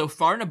 So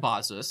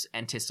Pharnabazus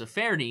and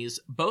Tissaphernes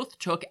both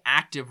took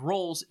active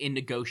roles in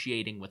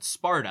negotiating with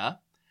Sparta,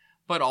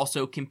 but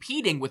also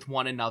competing with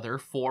one another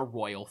for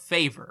royal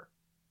favor.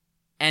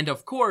 And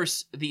of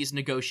course, these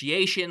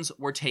negotiations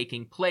were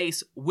taking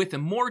place with the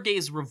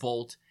Morges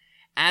revolt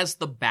as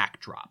the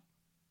backdrop.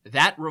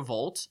 That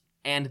revolt,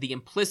 and the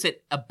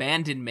implicit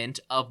abandonment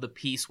of the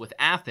peace with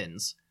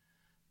Athens,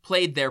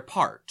 played their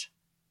part.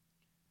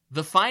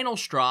 The final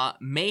straw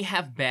may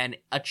have been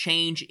a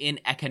change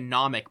in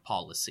economic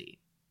policy.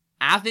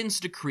 Athens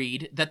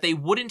decreed that they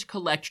wouldn't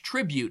collect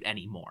tribute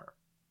anymore.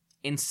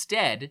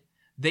 Instead,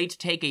 they'd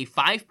take a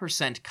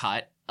 5%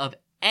 cut of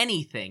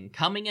anything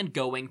coming and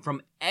going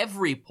from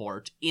every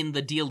port in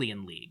the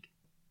Delian League.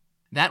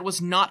 That was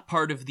not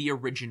part of the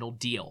original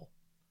deal.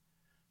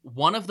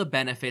 One of the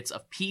benefits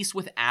of peace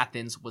with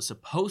Athens was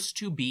supposed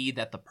to be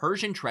that the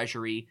Persian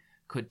treasury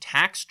could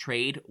tax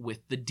trade with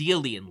the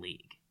Delian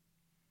League.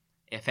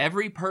 If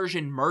every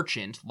Persian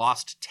merchant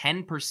lost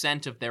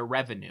 10% of their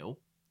revenue,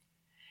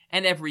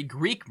 and every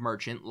Greek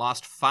merchant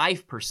lost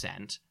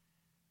 5%,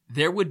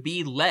 there would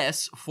be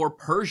less for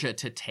Persia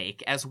to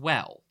take as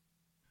well.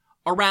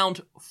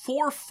 Around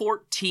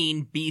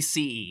 414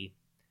 BCE,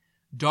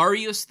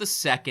 Darius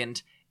II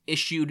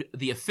issued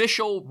the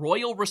official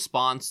royal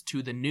response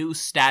to the new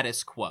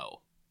status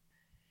quo.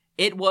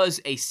 It was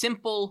a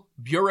simple,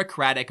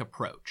 bureaucratic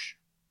approach.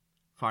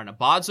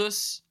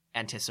 Pharnabazus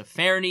and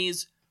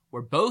Tissaphernes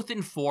were both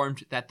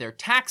informed that their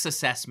tax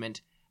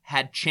assessment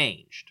had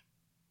changed.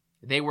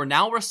 They were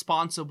now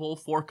responsible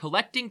for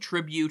collecting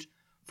tribute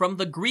from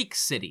the Greek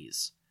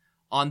cities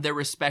on their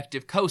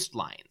respective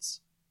coastlines.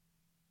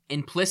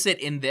 Implicit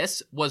in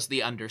this was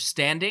the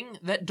understanding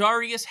that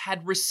Darius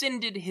had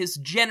rescinded his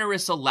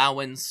generous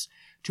allowance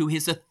to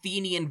his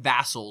Athenian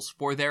vassals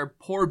for their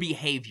poor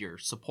behavior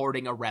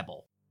supporting a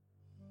rebel.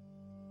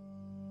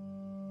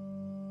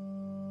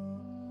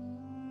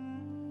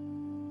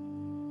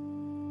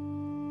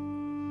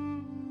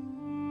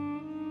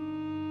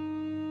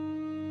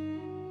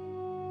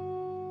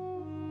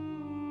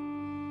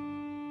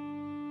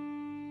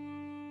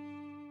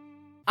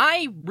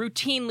 I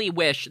routinely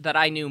wish that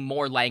I knew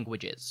more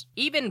languages.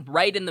 Even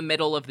right in the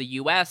middle of the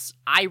US,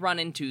 I run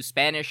into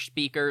Spanish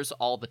speakers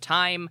all the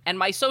time, and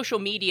my social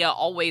media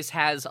always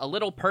has a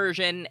little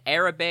Persian,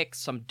 Arabic,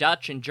 some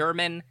Dutch and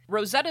German.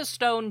 Rosetta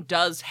Stone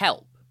does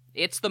help.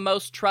 It's the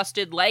most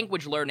trusted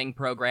language learning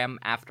program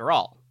after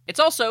all.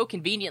 It's also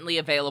conveniently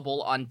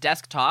available on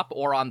desktop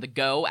or on the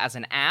go as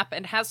an app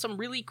and has some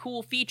really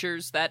cool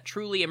features that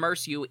truly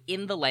immerse you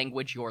in the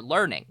language you're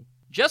learning.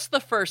 Just the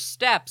first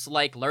steps,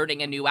 like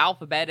learning a new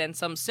alphabet and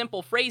some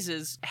simple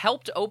phrases,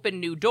 helped open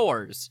new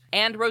doors,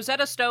 and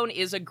Rosetta Stone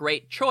is a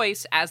great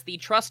choice as the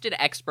trusted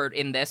expert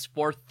in this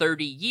for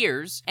 30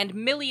 years, and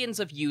millions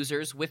of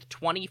users with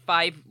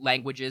 25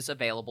 languages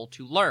available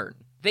to learn.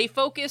 They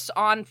focus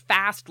on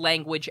fast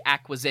language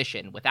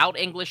acquisition, without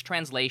English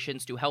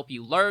translations to help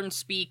you learn,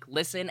 speak,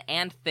 listen,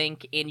 and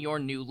think in your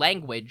new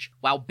language,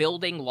 while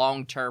building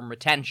long-term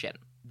retention.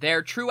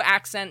 Their true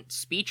accent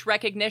speech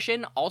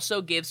recognition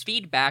also gives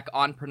feedback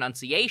on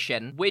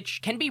pronunciation,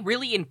 which can be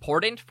really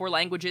important for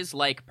languages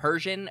like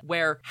Persian,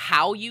 where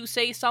how you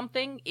say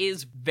something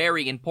is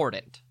very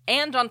important.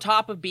 And on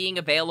top of being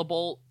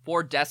available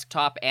for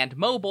desktop and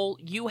mobile,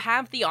 you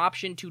have the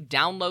option to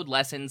download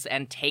lessons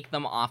and take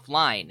them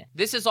offline.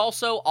 This is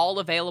also all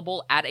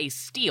available at a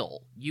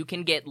steal. You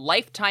can get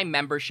lifetime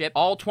membership,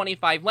 all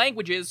 25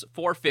 languages,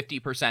 for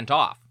 50%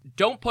 off.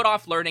 Don't put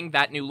off learning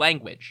that new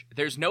language.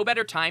 There's no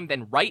better time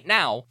than right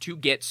now to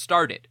get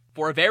started.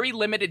 For a very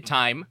limited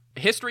time,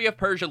 History of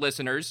Persia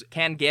listeners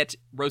can get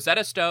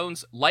Rosetta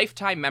Stone's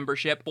lifetime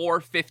membership for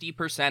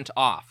 50%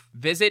 off.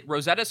 Visit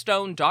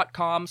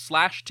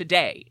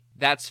rosettastone.com/today.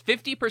 That's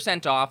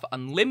 50% off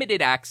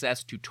unlimited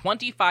access to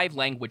 25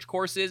 language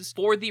courses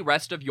for the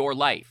rest of your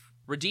life.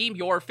 Redeem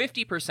your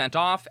 50%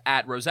 off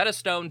at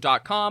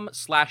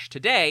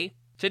rosettastone.com/today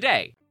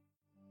today.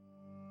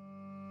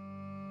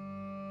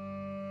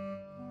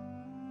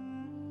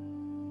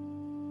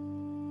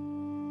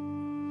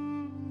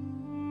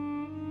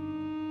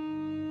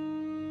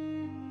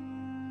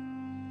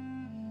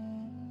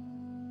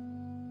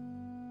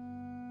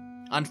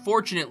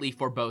 Unfortunately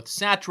for both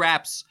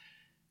satraps,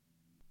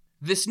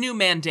 this new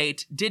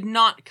mandate did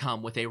not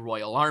come with a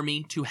royal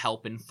army to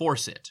help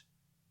enforce it.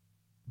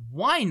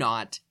 Why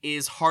not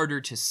is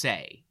harder to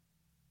say.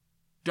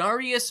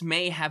 Darius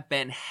may have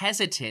been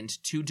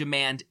hesitant to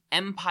demand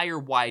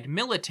empire-wide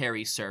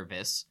military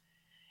service,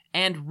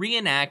 and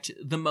reenact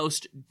the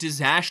most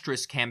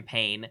disastrous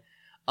campaign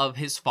of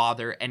his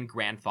father and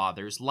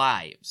grandfather's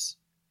lives.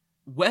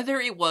 Whether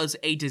it was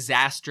a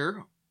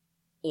disaster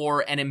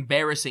or an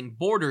embarrassing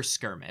border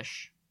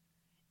skirmish,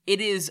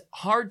 it is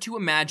hard to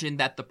imagine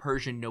that the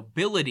Persian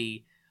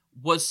nobility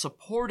was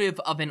supportive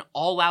of an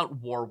all-out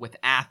war with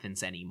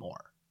Athens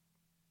anymore.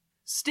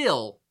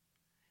 Still,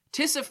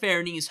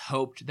 Tissaphernes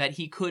hoped that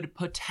he could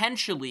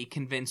potentially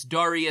convince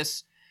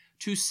Darius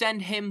to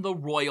send him the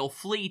royal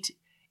fleet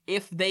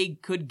if they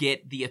could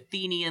get the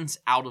Athenians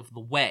out of the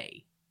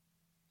way.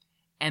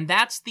 And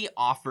that's the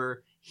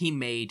offer he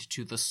made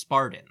to the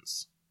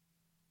Spartans.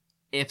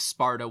 If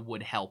Sparta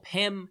would help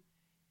him,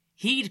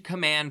 he'd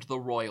command the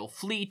royal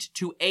fleet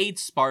to aid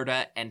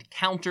Sparta and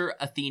counter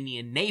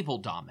Athenian naval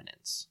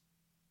dominance.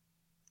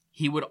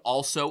 He would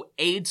also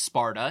aid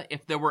Sparta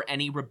if there were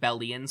any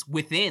rebellions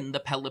within the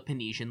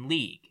Peloponnesian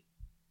League.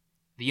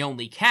 The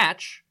only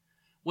catch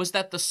was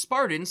that the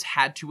Spartans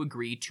had to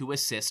agree to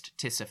assist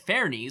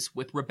Tissaphernes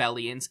with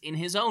rebellions in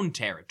his own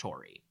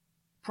territory.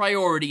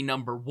 Priority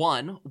number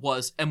 1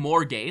 was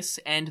Amorges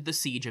and the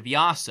siege of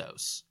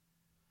Iassos.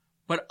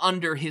 But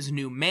under his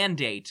new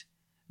mandate,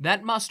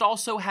 that must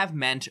also have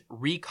meant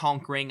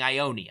reconquering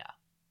Ionia.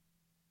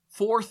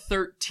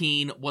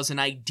 413 was an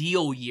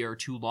ideal year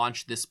to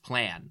launch this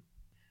plan.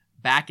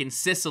 Back in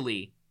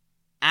Sicily,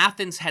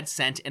 Athens had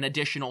sent an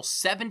additional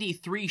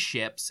 73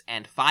 ships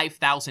and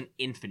 5,000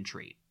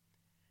 infantry.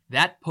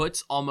 That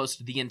puts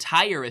almost the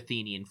entire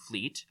Athenian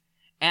fleet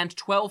and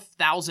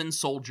 12,000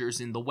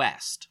 soldiers in the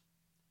west.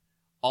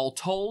 All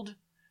told,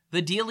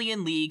 the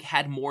Delian League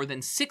had more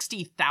than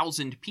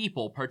 60,000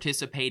 people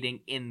participating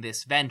in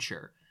this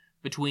venture,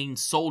 between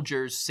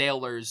soldiers,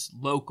 sailors,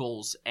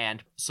 locals,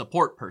 and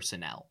support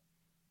personnel.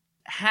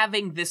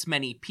 Having this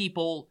many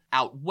people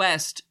out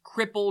west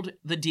crippled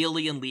the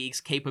Delian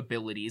League's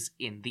capabilities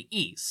in the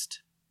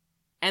east.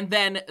 And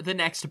then the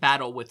next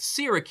battle with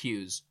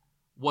Syracuse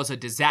was a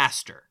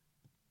disaster.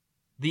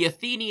 The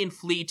Athenian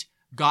fleet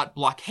got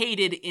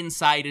blockaded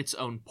inside its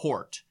own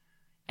port,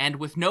 and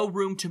with no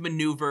room to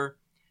maneuver,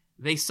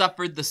 they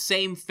suffered the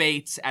same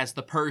fates as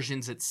the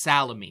Persians at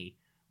Salami,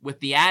 with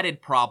the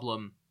added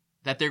problem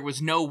that there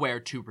was nowhere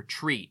to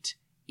retreat,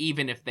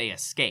 even if they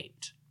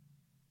escaped.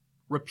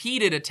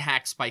 Repeated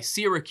attacks by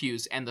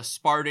Syracuse and the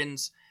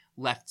Spartans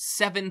left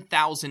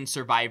 7,000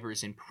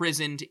 survivors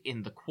imprisoned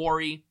in the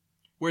quarry,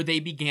 where they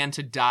began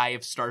to die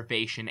of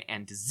starvation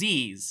and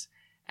disease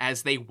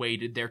as they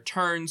waited their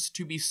turns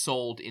to be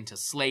sold into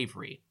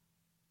slavery.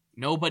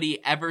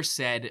 Nobody ever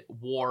said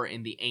war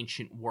in the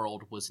ancient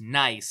world was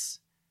nice,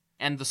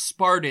 and the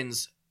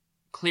Spartans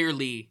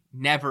clearly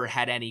never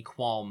had any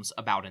qualms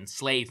about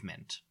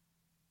enslavement.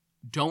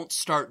 Don't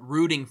start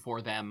rooting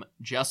for them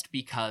just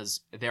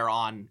because they're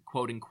on,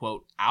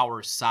 quote-unquote,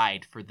 our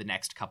side for the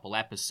next couple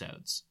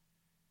episodes.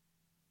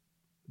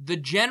 The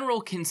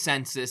general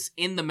consensus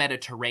in the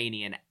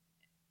Mediterranean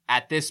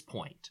at this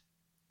point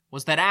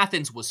was that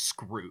Athens was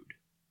screwed.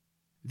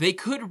 They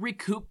could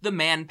recoup the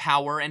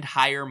manpower and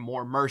hire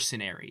more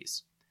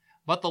mercenaries,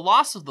 but the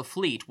loss of the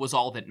fleet was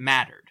all that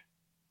mattered.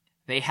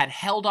 They had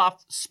held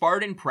off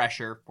Spartan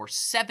pressure for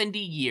 70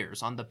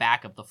 years on the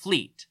back of the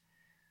fleet,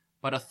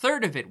 but a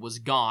third of it was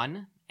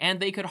gone, and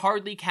they could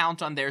hardly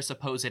count on their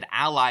supposed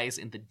allies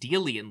in the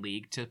Delian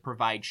League to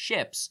provide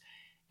ships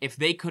if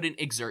they couldn't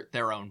exert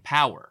their own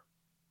power.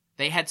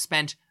 They had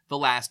spent the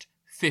last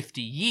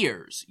 50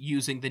 years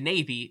using the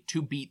navy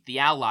to beat the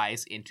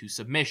allies into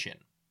submission.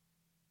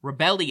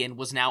 Rebellion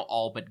was now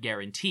all but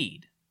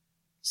guaranteed.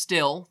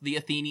 Still, the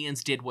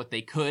Athenians did what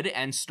they could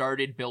and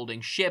started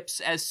building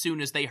ships as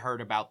soon as they heard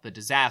about the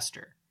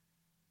disaster.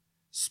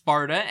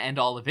 Sparta and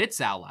all of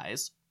its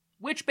allies,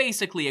 which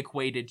basically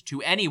equated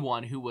to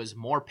anyone who was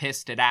more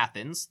pissed at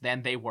Athens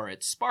than they were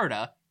at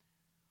Sparta,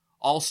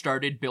 all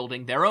started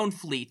building their own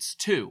fleets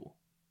too.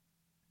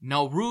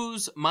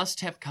 Nauruz must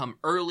have come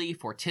early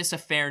for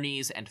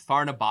Tissaphernes and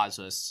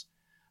Pharnabazus,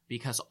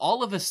 because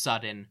all of a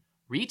sudden,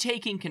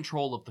 retaking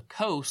control of the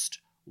coast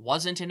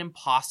wasn't an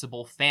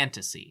impossible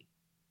fantasy.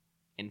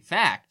 In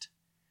fact,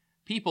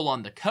 people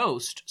on the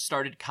coast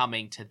started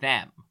coming to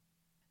them.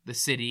 The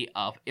city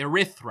of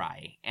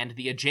Erythrae and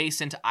the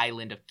adjacent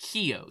island of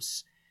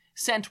Chios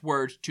sent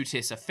word to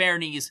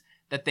Tissaphernes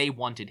that they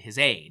wanted his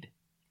aid,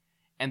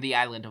 and the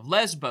island of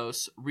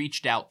Lesbos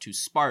reached out to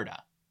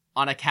Sparta.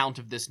 On account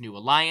of this new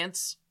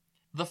alliance,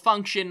 the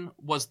function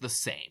was the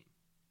same.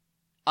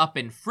 Up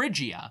in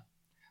Phrygia,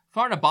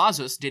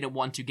 Pharnabazus didn't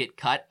want to get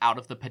cut out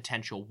of the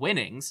potential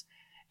winnings,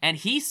 and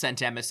he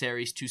sent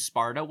emissaries to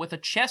Sparta with a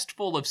chest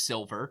full of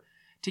silver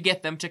to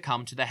get them to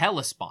come to the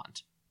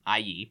Hellespont,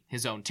 i.e.,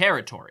 his own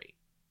territory.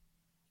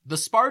 The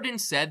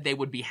Spartans said they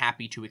would be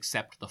happy to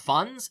accept the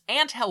funds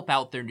and help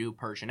out their new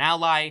Persian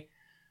ally,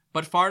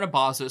 but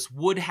Pharnabazus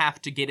would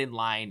have to get in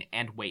line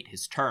and wait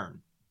his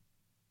turn.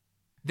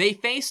 They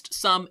faced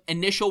some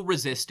initial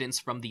resistance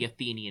from the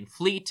Athenian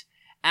fleet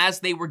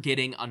as they were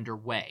getting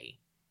underway,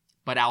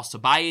 but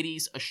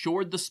Alcibiades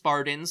assured the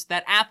Spartans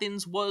that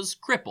Athens was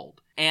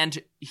crippled,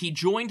 and he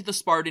joined the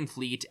Spartan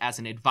fleet as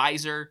an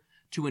advisor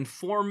to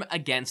inform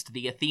against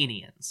the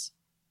Athenians.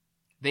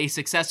 They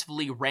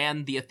successfully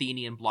ran the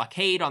Athenian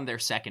blockade on their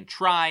second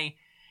try,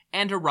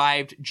 and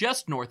arrived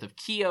just north of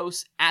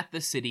Chios at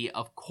the city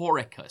of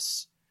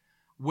Corycus,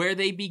 where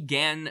they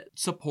began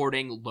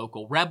supporting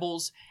local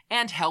rebels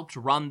and helped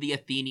run the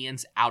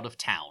Athenians out of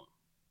town.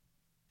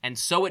 And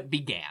so it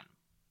began.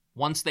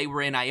 Once they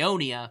were in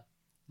Ionia,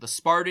 the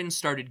Spartans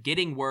started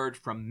getting word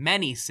from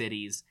many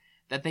cities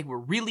that they were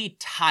really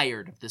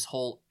tired of this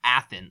whole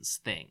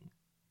Athens thing.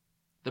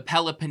 The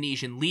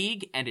Peloponnesian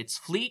League and its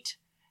fleet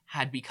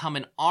had become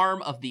an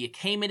arm of the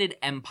Achaemenid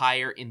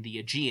Empire in the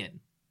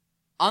Aegean.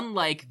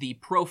 Unlike the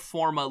pro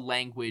forma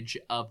language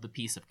of the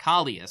Peace of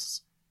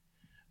Callias,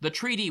 the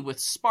treaty with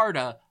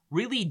Sparta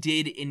really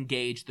did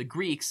engage the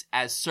Greeks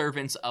as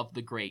servants of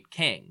the great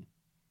king.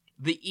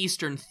 The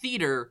eastern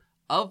theater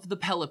of the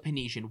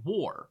Peloponnesian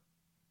War,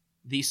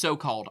 the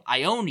so-called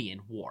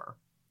Ionian War,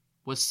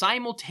 was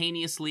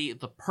simultaneously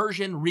the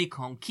Persian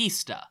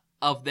reconquista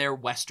of their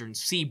western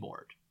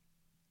seaboard,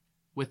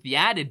 with the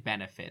added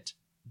benefit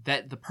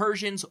that the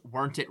Persians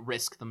weren't at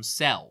risk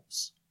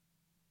themselves.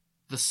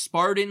 The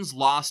Spartans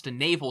lost a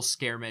naval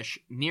skirmish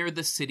near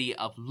the city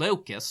of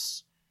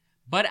Leucas,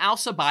 but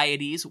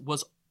Alcibiades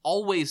was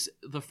always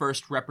the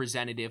first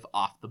representative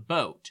off the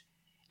boat,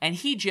 and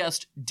he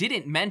just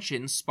didn't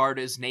mention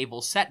Sparta's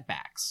naval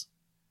setbacks.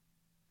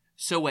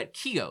 So at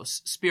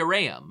Chios,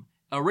 Spiraeum,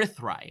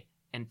 Erythrae,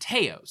 and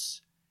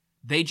Teos,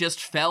 they just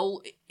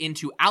fell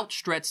into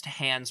outstretched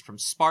hands from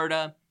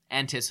Sparta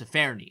and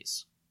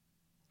Tissaphernes.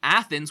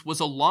 Athens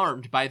was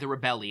alarmed by the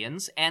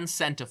rebellions and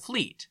sent a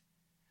fleet,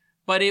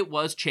 but it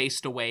was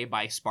chased away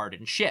by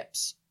Spartan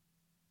ships.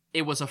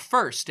 It was a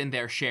first in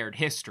their shared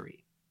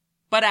history.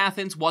 But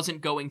Athens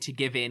wasn't going to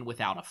give in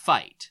without a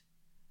fight.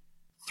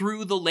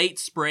 Through the late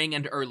spring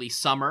and early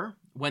summer,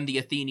 when the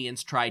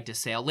Athenians tried to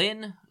sail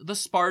in, the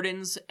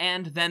Spartans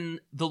and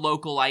then the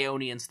local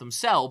Ionians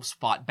themselves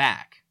fought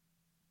back.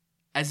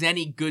 As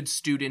any good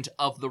student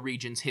of the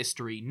region's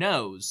history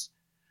knows,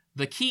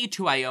 the key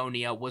to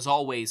Ionia was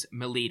always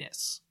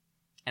Miletus,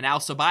 and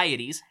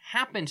Alcibiades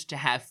happened to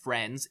have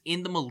friends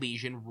in the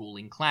Milesian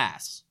ruling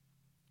class.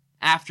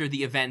 After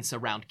the events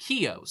around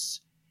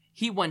Chios,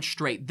 he went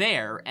straight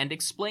there and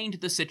explained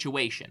the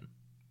situation.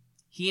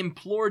 He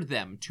implored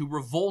them to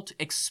revolt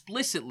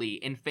explicitly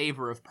in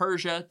favor of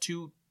Persia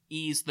to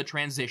ease the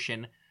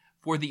transition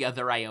for the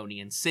other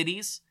Ionian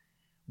cities,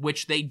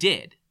 which they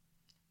did.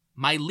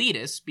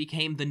 Miletus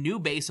became the new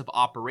base of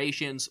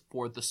operations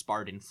for the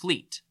Spartan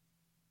fleet,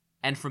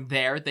 and from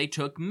there they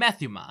took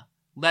Methuma,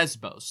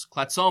 Lesbos,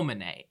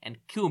 Clazomene, and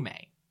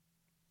Cumae.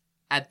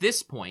 At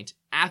this point,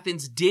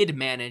 Athens did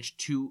manage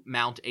to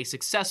mount a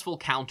successful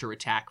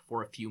counterattack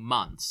for a few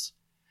months.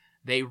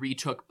 They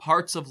retook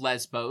parts of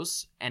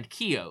Lesbos and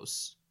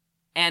Chios,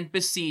 and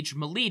besieged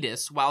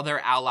Miletus while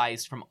their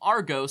allies from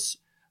Argos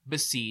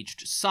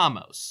besieged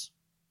Samos.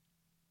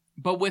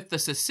 But with the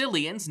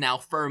Sicilians now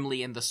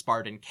firmly in the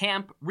Spartan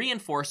camp,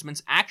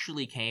 reinforcements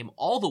actually came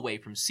all the way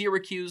from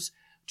Syracuse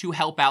to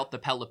help out the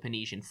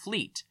Peloponnesian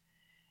fleet.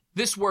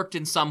 This worked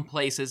in some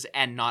places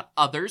and not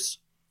others.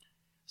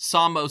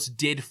 Samos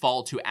did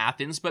fall to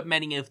Athens, but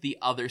many of the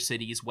other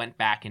cities went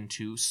back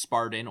into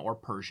Spartan or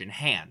Persian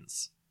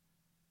hands.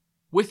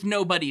 With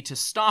nobody to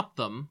stop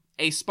them,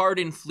 a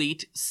Spartan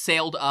fleet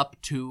sailed up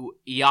to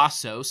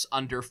Iassos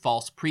under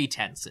false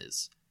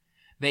pretenses.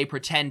 They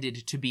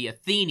pretended to be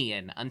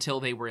Athenian until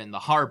they were in the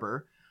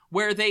harbor,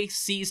 where they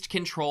seized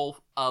control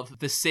of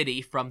the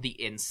city from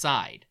the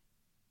inside.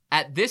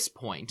 At this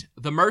point,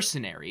 the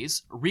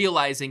mercenaries,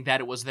 realizing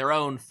that it was their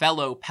own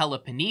fellow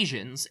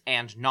Peloponnesians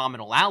and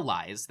nominal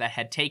allies that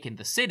had taken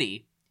the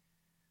city,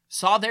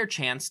 saw their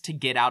chance to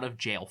get out of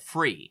jail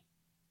free.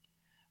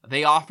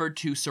 They offered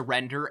to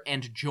surrender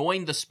and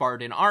join the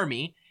Spartan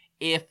army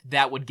if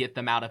that would get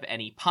them out of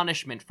any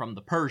punishment from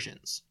the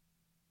Persians.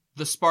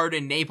 The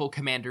Spartan naval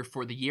commander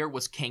for the year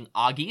was King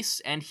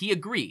Agis, and he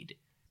agreed.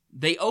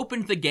 They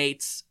opened the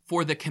gates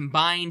for the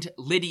combined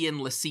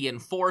Lydian-Lycian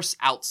force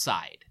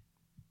outside.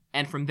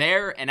 And from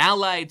there, an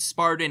allied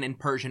Spartan and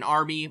Persian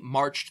army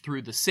marched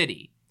through the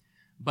city,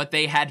 but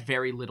they had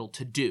very little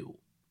to do.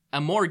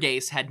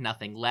 Amorges had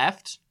nothing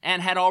left,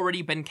 and had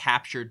already been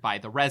captured by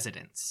the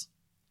residents.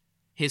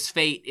 His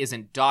fate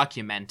isn't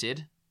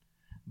documented,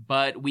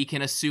 but we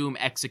can assume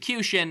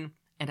execution,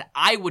 and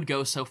I would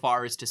go so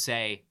far as to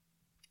say,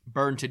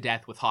 burned to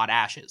death with hot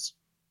ashes.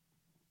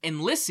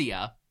 In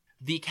Lycia,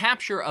 the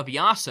capture of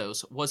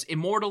Iassos was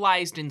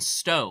immortalized in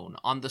stone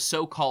on the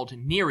so-called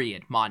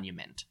Nereid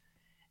monument,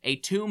 a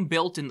tomb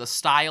built in the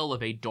style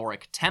of a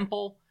Doric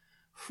temple,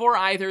 for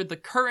either the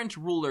current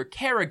ruler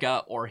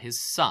Carriga or his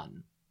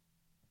son.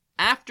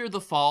 After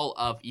the fall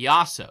of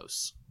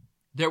Iassos,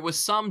 there was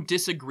some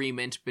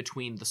disagreement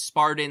between the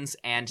Spartans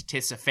and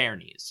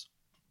Tissaphernes.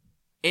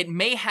 It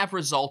may have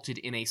resulted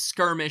in a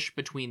skirmish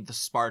between the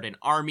Spartan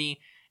army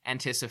and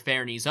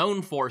Tissaphernes'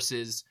 own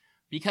forces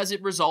because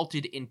it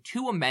resulted in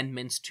 2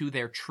 amendments to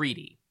their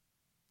treaty.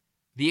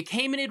 The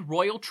Achaemenid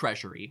royal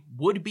treasury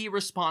would be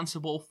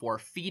responsible for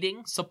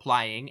feeding,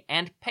 supplying,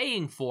 and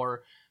paying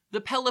for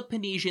the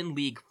Peloponnesian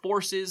League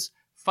forces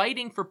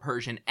fighting for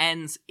Persian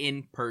ends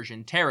in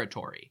Persian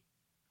territory.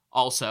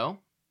 Also,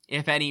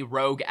 if any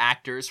rogue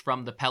actors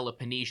from the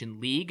Peloponnesian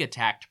League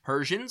attacked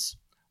Persians,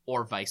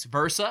 or vice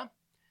versa,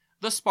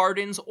 the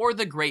Spartans or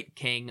the Great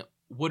King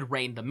would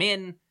rein them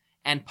in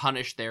and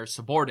punish their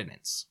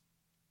subordinates.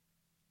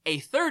 A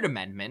third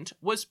amendment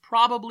was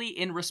probably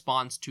in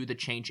response to the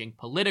changing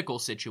political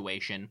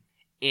situation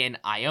in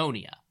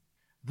Ionia.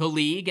 The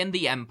League and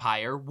the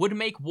Empire would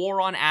make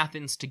war on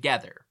Athens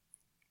together,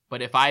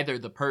 but if either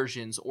the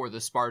Persians or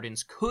the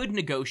Spartans could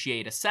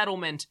negotiate a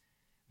settlement,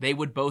 they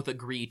would both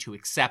agree to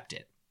accept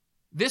it.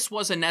 This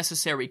was a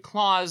necessary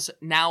clause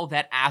now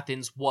that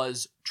Athens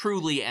was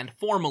truly and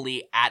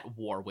formally at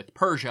war with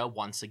Persia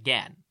once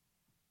again.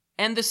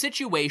 And the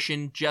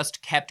situation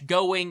just kept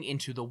going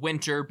into the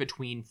winter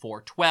between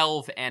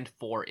 412 and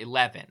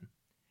 411.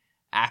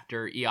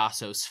 After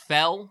Iassos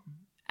fell,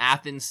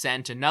 Athens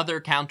sent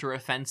another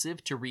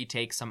counteroffensive to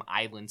retake some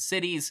island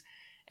cities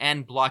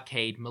and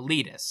blockade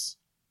Miletus.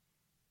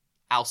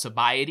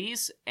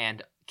 Alcibiades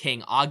and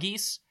King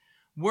Agis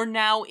were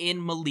now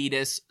in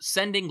Miletus,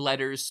 sending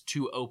letters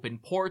to open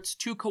ports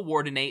to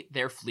coordinate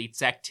their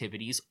fleet's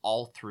activities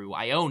all through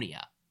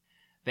Ionia.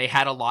 They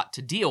had a lot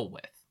to deal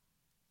with.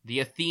 The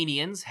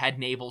Athenians had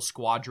naval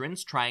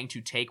squadrons trying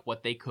to take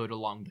what they could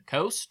along the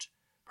coast,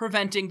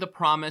 preventing the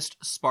promised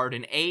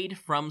Spartan aid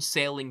from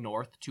sailing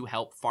north to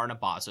help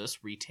Pharnabazus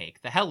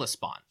retake the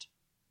Hellespont.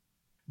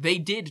 They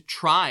did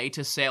try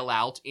to sail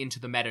out into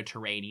the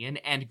Mediterranean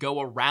and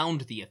go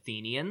around the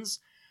Athenians,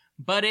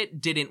 but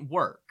it didn't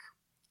work.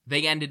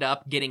 They ended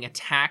up getting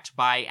attacked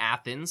by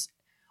Athens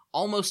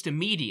almost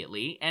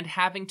immediately and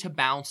having to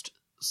bounce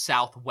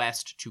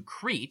southwest to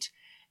Crete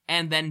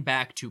and then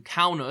back to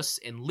Caunus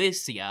in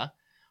Lycia,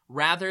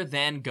 rather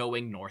than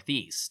going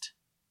northeast.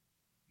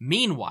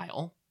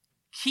 Meanwhile,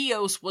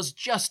 Chios was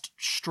just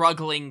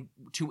struggling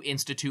to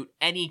institute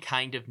any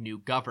kind of new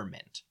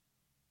government.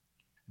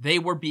 They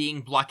were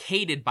being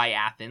blockaded by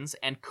Athens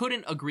and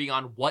couldn't agree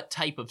on what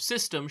type of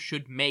system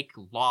should make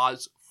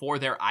laws for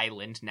their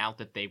island now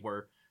that they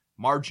were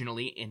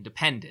marginally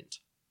independent.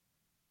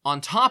 On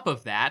top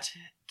of that,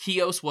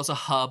 Chios was a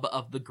hub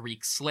of the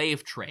Greek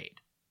slave trade,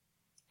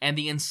 and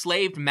the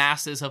enslaved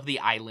masses of the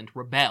island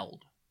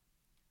rebelled.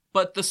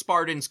 But the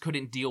Spartans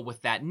couldn't deal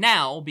with that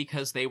now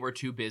because they were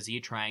too busy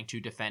trying to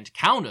defend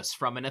Caunus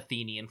from an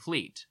Athenian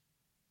fleet.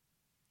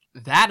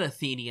 That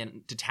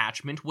Athenian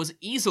detachment was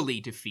easily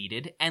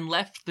defeated and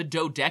left the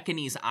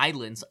Dodecanese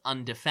Islands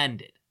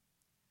undefended.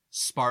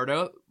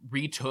 Sparta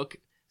retook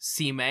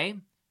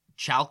Cyme,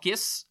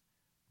 Chalkis,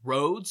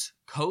 Rhodes,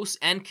 Kos,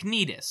 and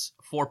Cnidus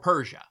for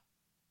Persia.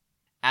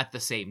 At the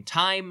same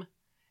time,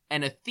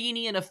 an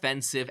Athenian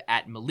offensive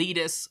at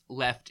Miletus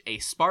left a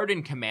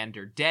Spartan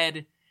commander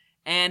dead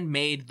and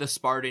made the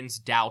Spartans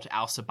doubt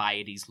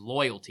Alcibiades'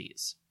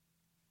 loyalties.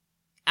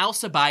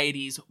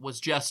 Alcibiades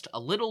was just a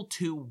little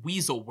too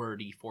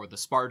weasel-wordy for the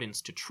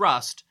Spartans to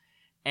trust,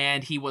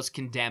 and he was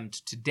condemned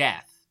to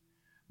death,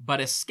 but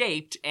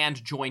escaped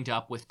and joined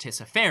up with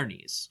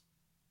Tissaphernes.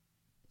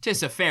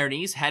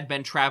 Tissaphernes had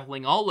been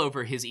traveling all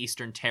over his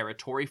eastern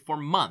territory for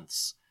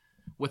months,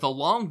 with a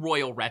long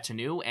royal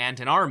retinue and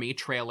an army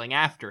trailing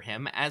after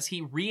him as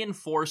he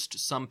reinforced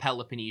some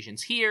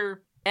Peloponnesians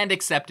here and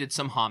accepted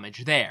some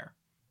homage there.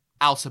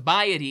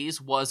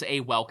 Alcibiades was a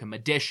welcome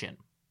addition.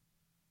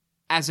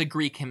 As a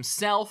Greek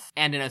himself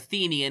and an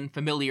Athenian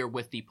familiar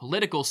with the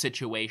political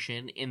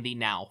situation in the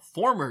now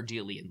former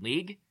Delian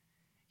League,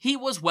 he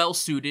was well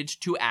suited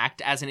to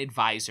act as an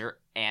advisor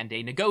and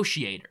a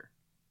negotiator.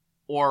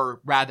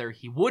 Or rather,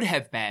 he would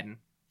have been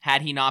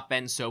had he not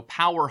been so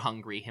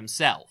power-hungry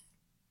himself.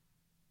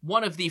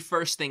 One of the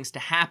first things to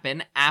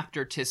happen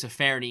after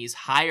Tissaphernes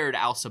hired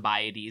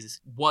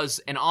Alcibiades was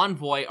an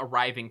envoy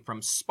arriving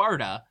from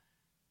Sparta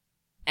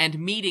and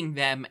meeting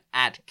them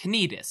at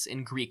Cnidus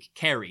in Greek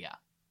Caria.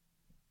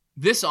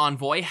 This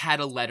envoy had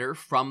a letter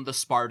from the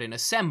Spartan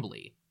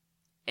assembly,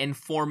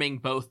 informing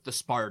both the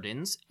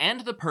Spartans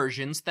and the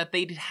Persians that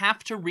they'd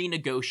have to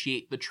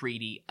renegotiate the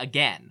treaty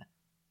again.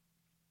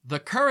 The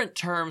current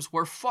terms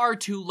were far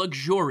too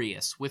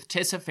luxurious, with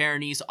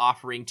Tissaphernes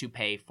offering to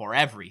pay for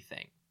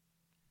everything.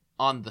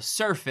 On the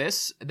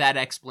surface, that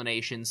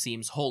explanation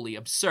seems wholly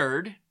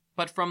absurd,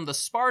 but from the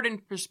Spartan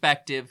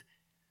perspective,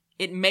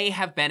 it may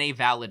have been a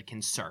valid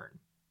concern.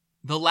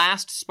 The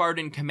last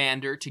Spartan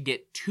commander to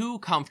get too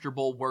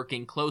comfortable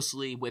working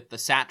closely with the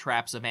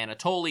satraps of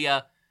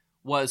Anatolia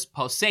was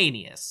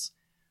Pausanias,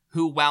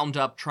 who wound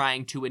up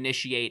trying to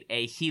initiate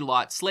a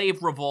Helot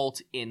slave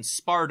revolt in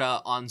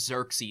Sparta on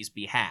Xerxes'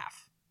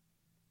 behalf.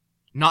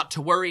 Not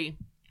to worry,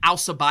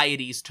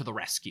 Alcibiades to the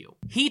rescue.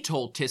 He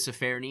told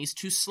Tissaphernes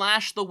to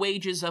slash the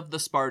wages of the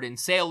Spartan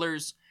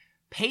sailors,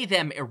 pay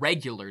them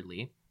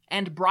irregularly,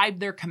 and bribe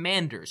their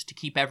commanders to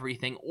keep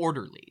everything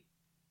orderly.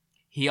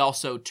 He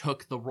also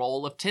took the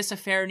role of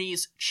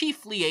Tissaphernes'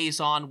 chief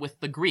liaison with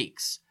the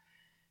Greeks,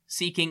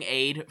 seeking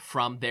aid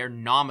from their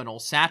nominal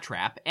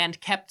satrap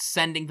and kept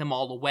sending them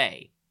all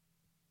away.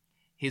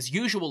 His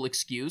usual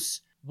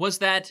excuse was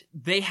that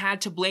they had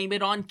to blame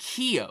it on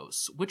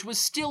Chios, which was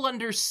still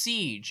under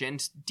siege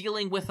and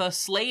dealing with a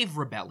slave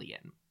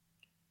rebellion.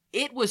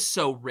 It was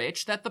so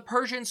rich that the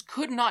Persians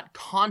could not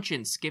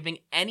conscience giving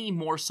any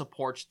more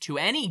support to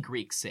any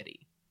Greek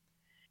city.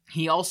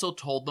 He also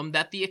told them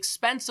that the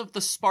expense of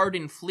the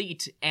Spartan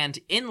fleet and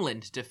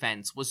inland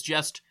defense was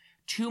just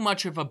too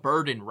much of a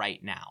burden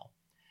right now.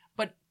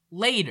 But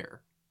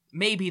later,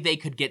 maybe they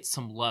could get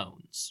some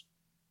loans.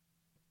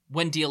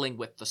 When dealing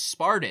with the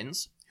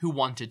Spartans, who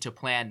wanted to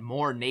plan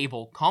more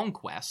naval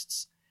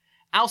conquests,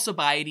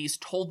 Alcibiades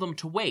told them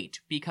to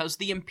wait because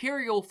the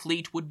imperial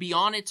fleet would be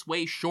on its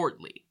way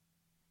shortly.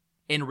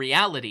 In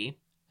reality,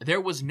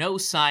 there was no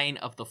sign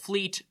of the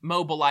fleet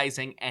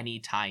mobilizing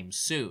anytime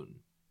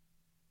soon.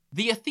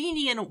 The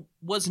Athenian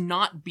was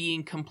not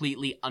being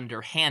completely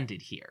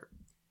underhanded here.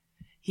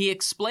 He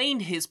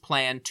explained his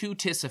plan to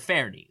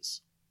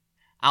Tissaphernes.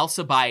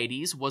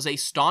 Alcibiades was a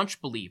staunch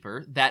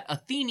believer that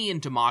Athenian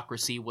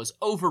democracy was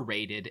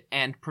overrated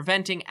and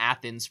preventing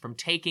Athens from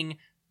taking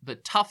the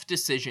tough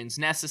decisions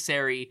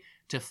necessary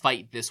to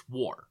fight this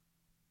war.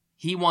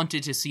 He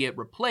wanted to see it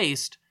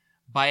replaced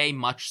by a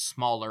much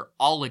smaller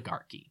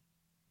oligarchy.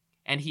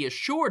 And he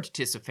assured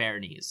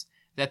Tissaphernes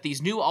that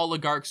these new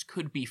oligarchs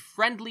could be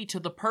friendly to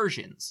the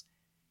Persians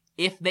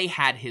if they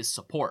had his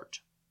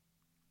support.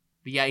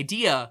 The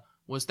idea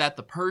was that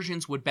the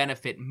Persians would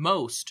benefit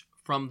most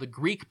from the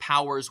Greek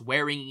powers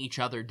wearing each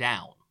other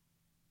down.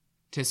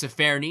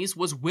 Tissaphernes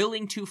was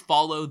willing to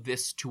follow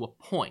this to a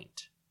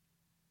point.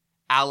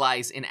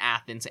 Allies in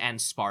Athens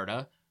and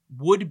Sparta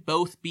would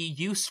both be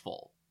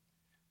useful,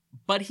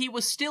 but he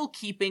was still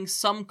keeping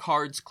some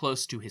cards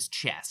close to his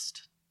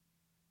chest.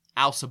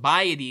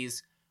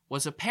 Alcibiades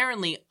was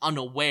apparently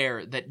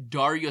unaware that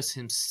Darius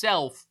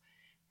himself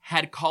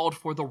had called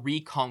for the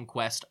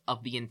reconquest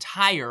of the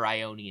entire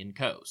Ionian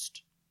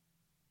coast.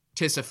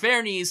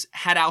 Tissaphernes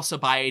had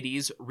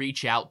Alcibiades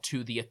reach out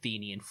to the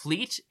Athenian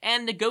fleet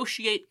and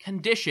negotiate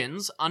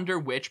conditions under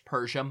which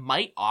Persia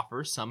might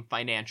offer some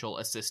financial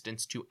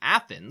assistance to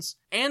Athens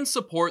and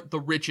support the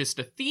richest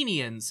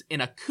Athenians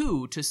in a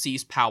coup to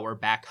seize power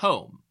back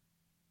home.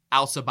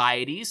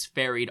 Alcibiades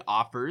ferried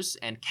offers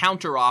and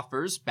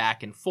counteroffers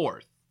back and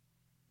forth,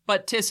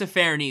 but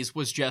Tissaphernes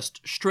was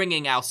just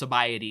stringing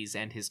Alcibiades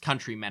and his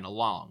countrymen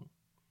along.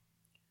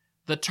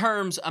 The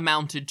terms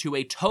amounted to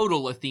a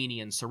total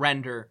Athenian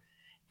surrender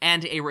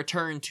and a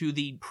return to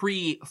the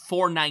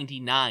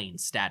pre-499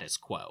 status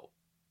quo.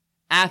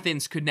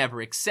 Athens could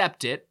never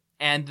accept it,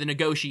 and the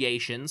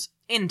negotiations,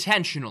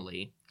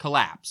 intentionally,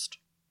 collapsed.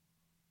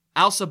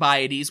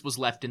 Alcibiades was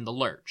left in the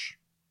lurch.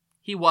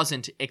 He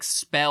wasn't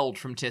expelled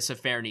from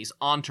Tissaphernes'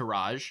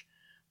 entourage,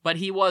 but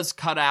he was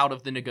cut out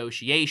of the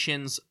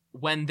negotiations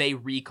when they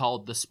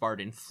recalled the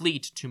Spartan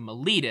fleet to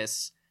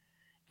Miletus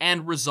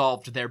and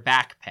resolved their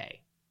back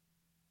pay.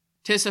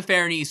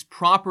 Tissaphernes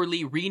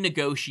properly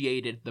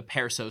renegotiated the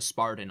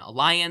Perso-Spartan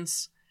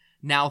alliance,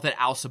 now that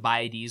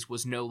Alcibiades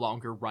was no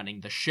longer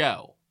running the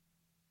show.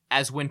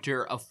 As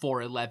winter of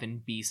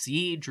 411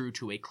 BCE drew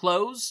to a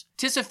close,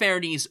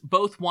 Tissaphernes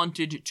both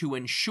wanted to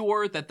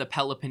ensure that the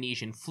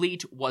Peloponnesian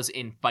fleet was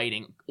in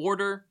fighting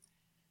order,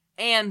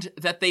 and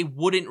that they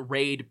wouldn't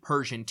raid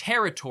Persian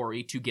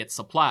territory to get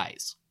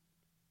supplies.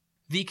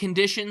 The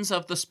conditions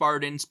of the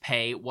Spartans'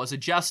 pay was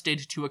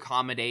adjusted to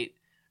accommodate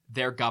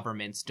their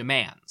government's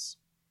demands.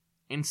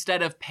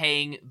 Instead of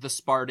paying the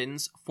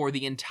Spartans for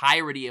the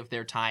entirety of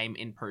their time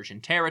in Persian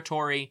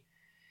territory,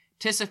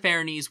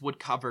 Tissaphernes would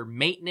cover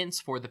maintenance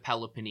for the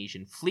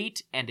Peloponnesian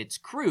fleet and its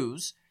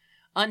crews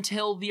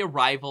until the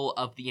arrival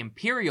of the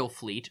imperial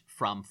fleet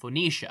from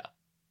Phoenicia.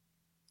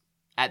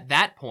 At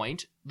that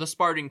point, the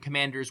Spartan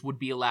commanders would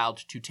be allowed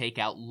to take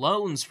out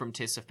loans from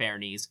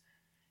Tissaphernes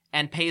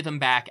and pay them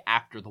back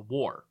after the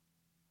war.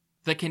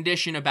 The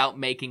condition about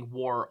making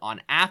war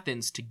on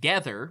Athens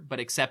together,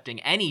 but accepting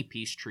any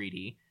peace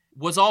treaty,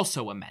 was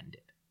also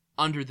amended.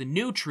 Under the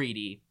new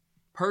treaty,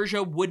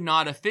 Persia would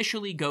not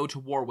officially go to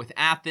war with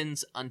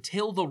Athens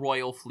until the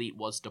royal fleet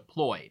was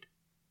deployed,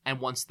 and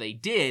once they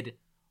did,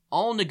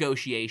 all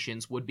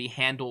negotiations would be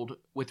handled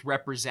with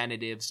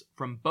representatives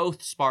from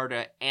both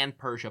Sparta and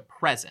Persia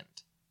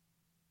present.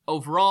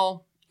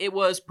 Overall, it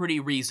was pretty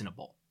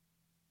reasonable.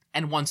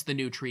 And once the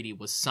new treaty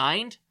was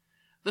signed,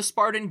 the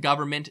Spartan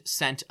government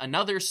sent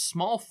another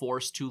small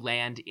force to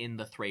land in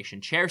the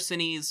Thracian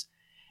Chersonese,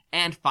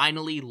 and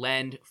finally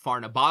lend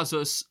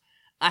Pharnabazus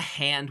a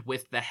hand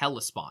with the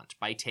Hellespont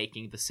by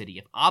taking the city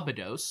of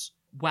Abydos,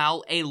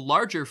 while a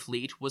larger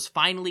fleet was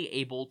finally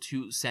able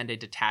to send a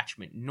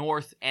detachment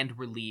north and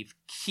relieve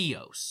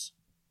Chios.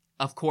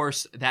 Of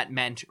course, that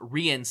meant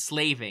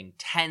re-enslaving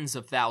tens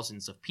of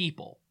thousands of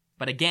people,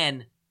 but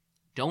again,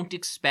 don't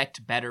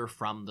expect better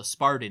from the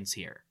Spartans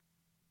here.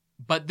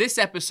 But this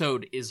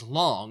episode is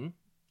long,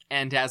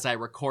 and as I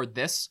record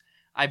this,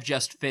 I've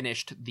just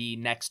finished the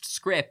next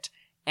script,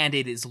 and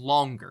it is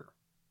longer.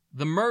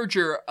 The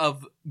merger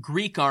of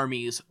Greek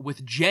armies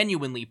with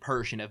genuinely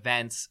Persian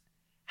events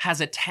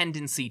has a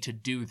tendency to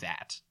do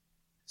that.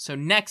 So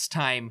next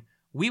time,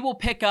 we will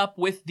pick up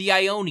with the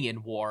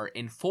Ionian War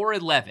in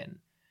 411,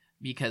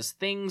 because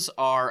things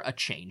are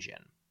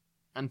a-changin'.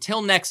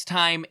 Until next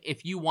time,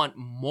 if you want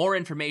more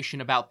information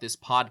about this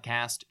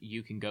podcast,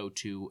 you can go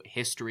to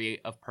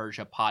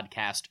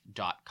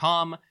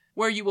historyofpersiapodcast.com,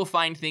 where you will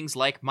find things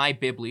like my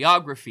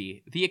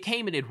bibliography, the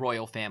Achaemenid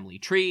royal family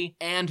tree,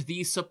 and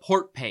the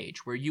support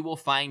page, where you will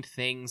find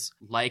things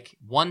like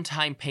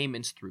one-time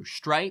payments through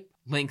Stripe,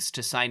 links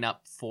to sign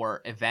up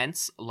for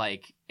events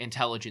like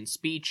Intelligent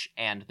Speech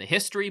and the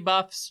History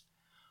Buffs,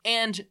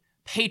 and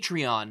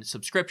Patreon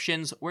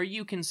subscriptions, where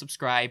you can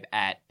subscribe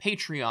at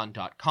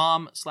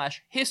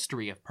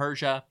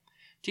patreon.com/historyofpersia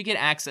to get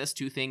access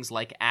to things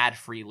like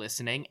ad-free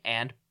listening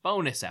and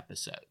bonus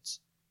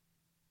episodes.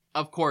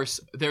 Of course,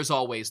 there's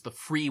always the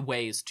free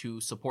ways to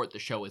support the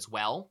show as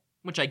well,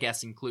 which I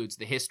guess includes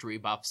the history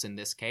buffs in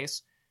this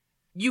case.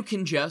 You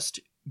can just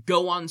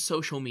go on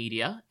social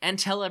media and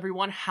tell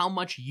everyone how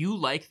much you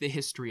like the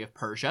history of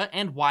Persia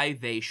and why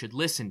they should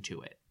listen to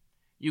it.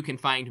 You can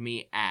find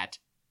me at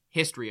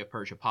History of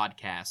Persia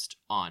Podcast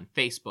on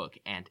Facebook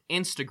and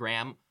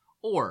Instagram,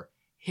 or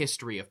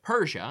History of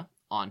Persia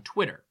on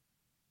Twitter.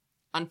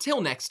 Until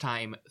next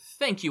time,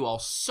 thank you all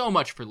so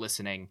much for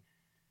listening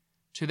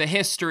to the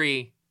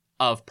History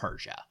of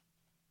Persia.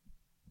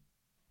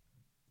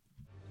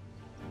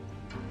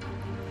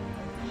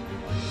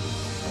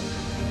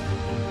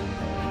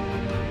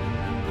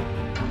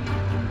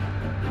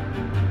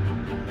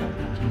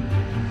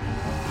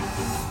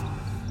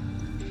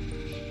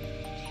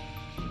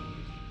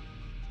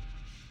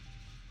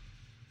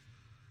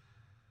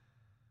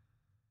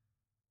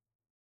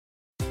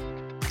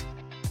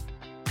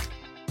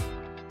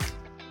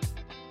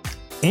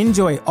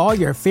 Enjoy all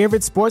your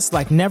favorite sports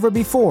like never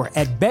before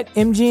at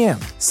BetMGM.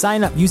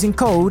 Sign up using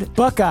code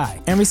Buckeye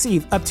and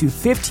receive up to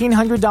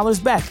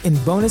 $1,500 back in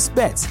bonus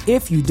bets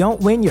if you don't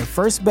win your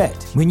first bet.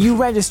 When you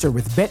register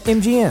with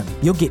BetMGM,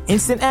 you'll get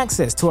instant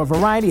access to a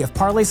variety of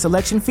parlay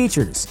selection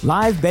features,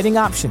 live betting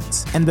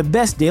options, and the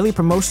best daily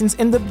promotions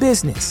in the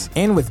business.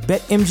 And with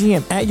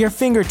BetMGM at your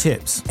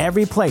fingertips,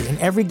 every play and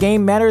every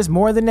game matters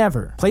more than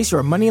ever. Place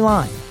your money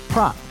line,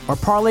 prop, or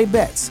parlay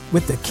bets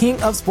with the king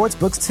of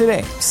sportsbooks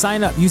today.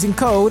 Sign up using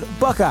code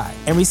Buckeye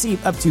and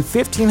receive up to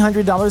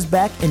 $1,500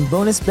 back in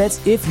bonus bets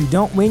if you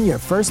don't win your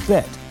first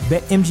bet.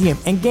 BetMGM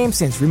and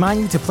GameSense remind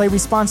you to play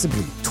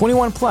responsibly.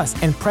 21 plus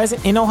and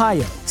present in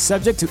Ohio,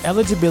 subject to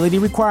eligibility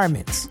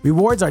requirements.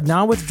 Rewards are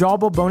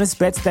non-withdrawable bonus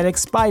bets that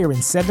expire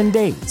in 7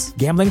 days.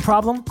 Gambling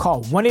problem?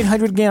 Call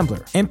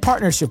 1-800-GAMBLER. In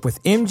partnership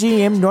with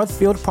MGM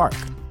Northfield Park.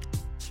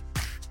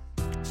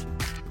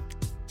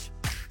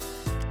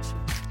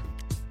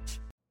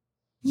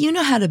 You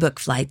know how to book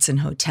flights and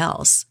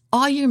hotels.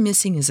 All you're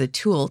missing is a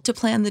tool to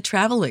plan the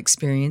travel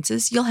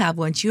experiences you'll have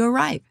once you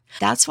arrive.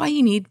 That's why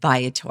you need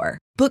Viator.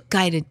 Book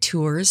guided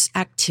tours,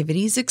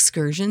 activities,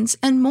 excursions,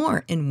 and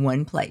more in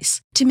one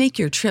place to make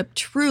your trip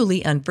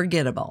truly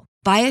unforgettable.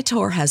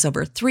 Viator has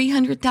over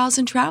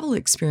 300,000 travel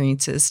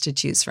experiences to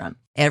choose from.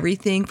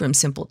 Everything from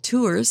simple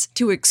tours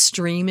to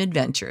extreme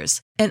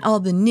adventures and all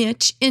the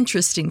niche,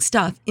 interesting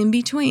stuff in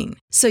between.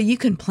 So you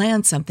can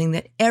plan something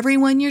that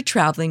everyone you're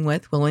traveling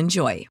with will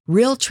enjoy.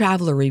 Real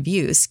traveler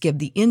reviews give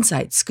the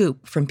inside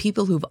scoop from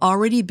people who've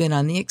already been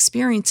on the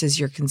experiences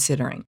you're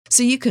considering.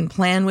 So you can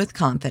plan with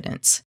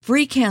confidence.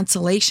 Free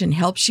cancellation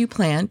helps you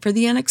plan for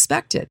the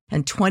unexpected.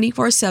 And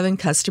 24/7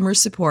 customer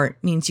support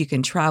means you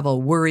can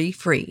travel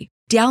worry-free.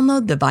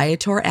 Download the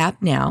Viator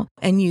app now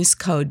and use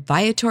code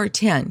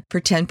Viator10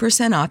 for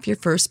 10% off your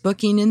first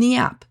booking in the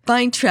app.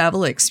 Find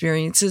travel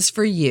experiences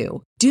for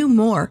you. Do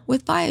more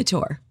with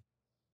Viator.